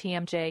strain,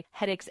 TMJ,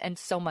 headaches, and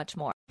so much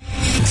more.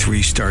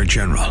 3-star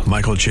General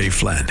Michael J.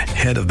 Flynn,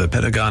 head of the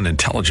Pentagon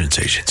Intelligence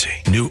Agency,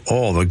 knew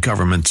all the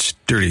government's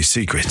dirty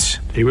secrets.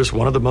 He was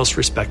one of the most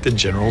respected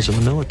generals in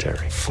the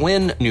military.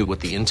 Flynn knew what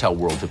the intel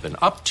world had been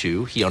up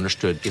to. He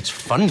understood its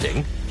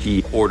funding.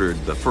 He ordered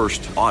the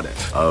first audit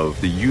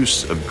of the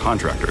use of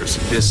contractors.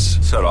 This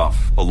set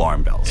off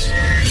alarm bells.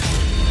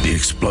 The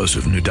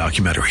explosive new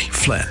documentary,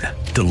 Flynn,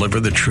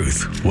 Deliver the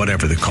Truth,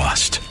 Whatever the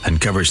Cost,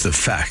 uncovers the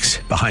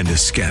facts behind the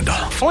scandal.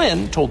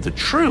 Flynn told the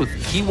truth.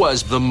 He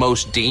was the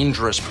most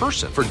dangerous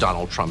person for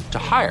Donald Trump to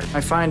hire. I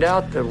find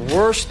out the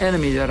worst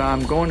enemy that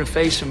I'm going to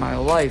face in my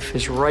life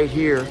is right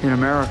here in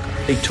America.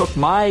 They took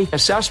my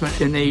assessment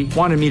and they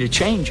wanted me to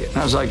change it. And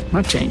I was like, I'm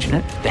not changing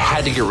it. They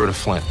had to get rid of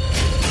Flynn.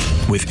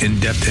 with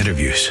in-depth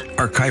interviews,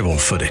 archival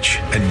footage,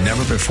 and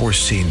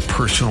never-before-seen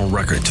personal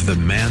records of the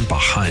man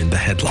behind the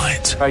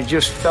headlines. I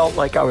just felt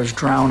like I was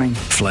drowning.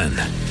 Flynn,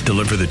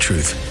 deliver the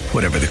truth,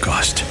 whatever the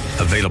cost.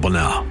 Available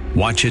now.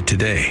 Watch it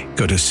today.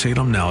 Go to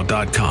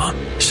salemnow.com.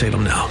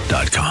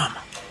 salemnow.com.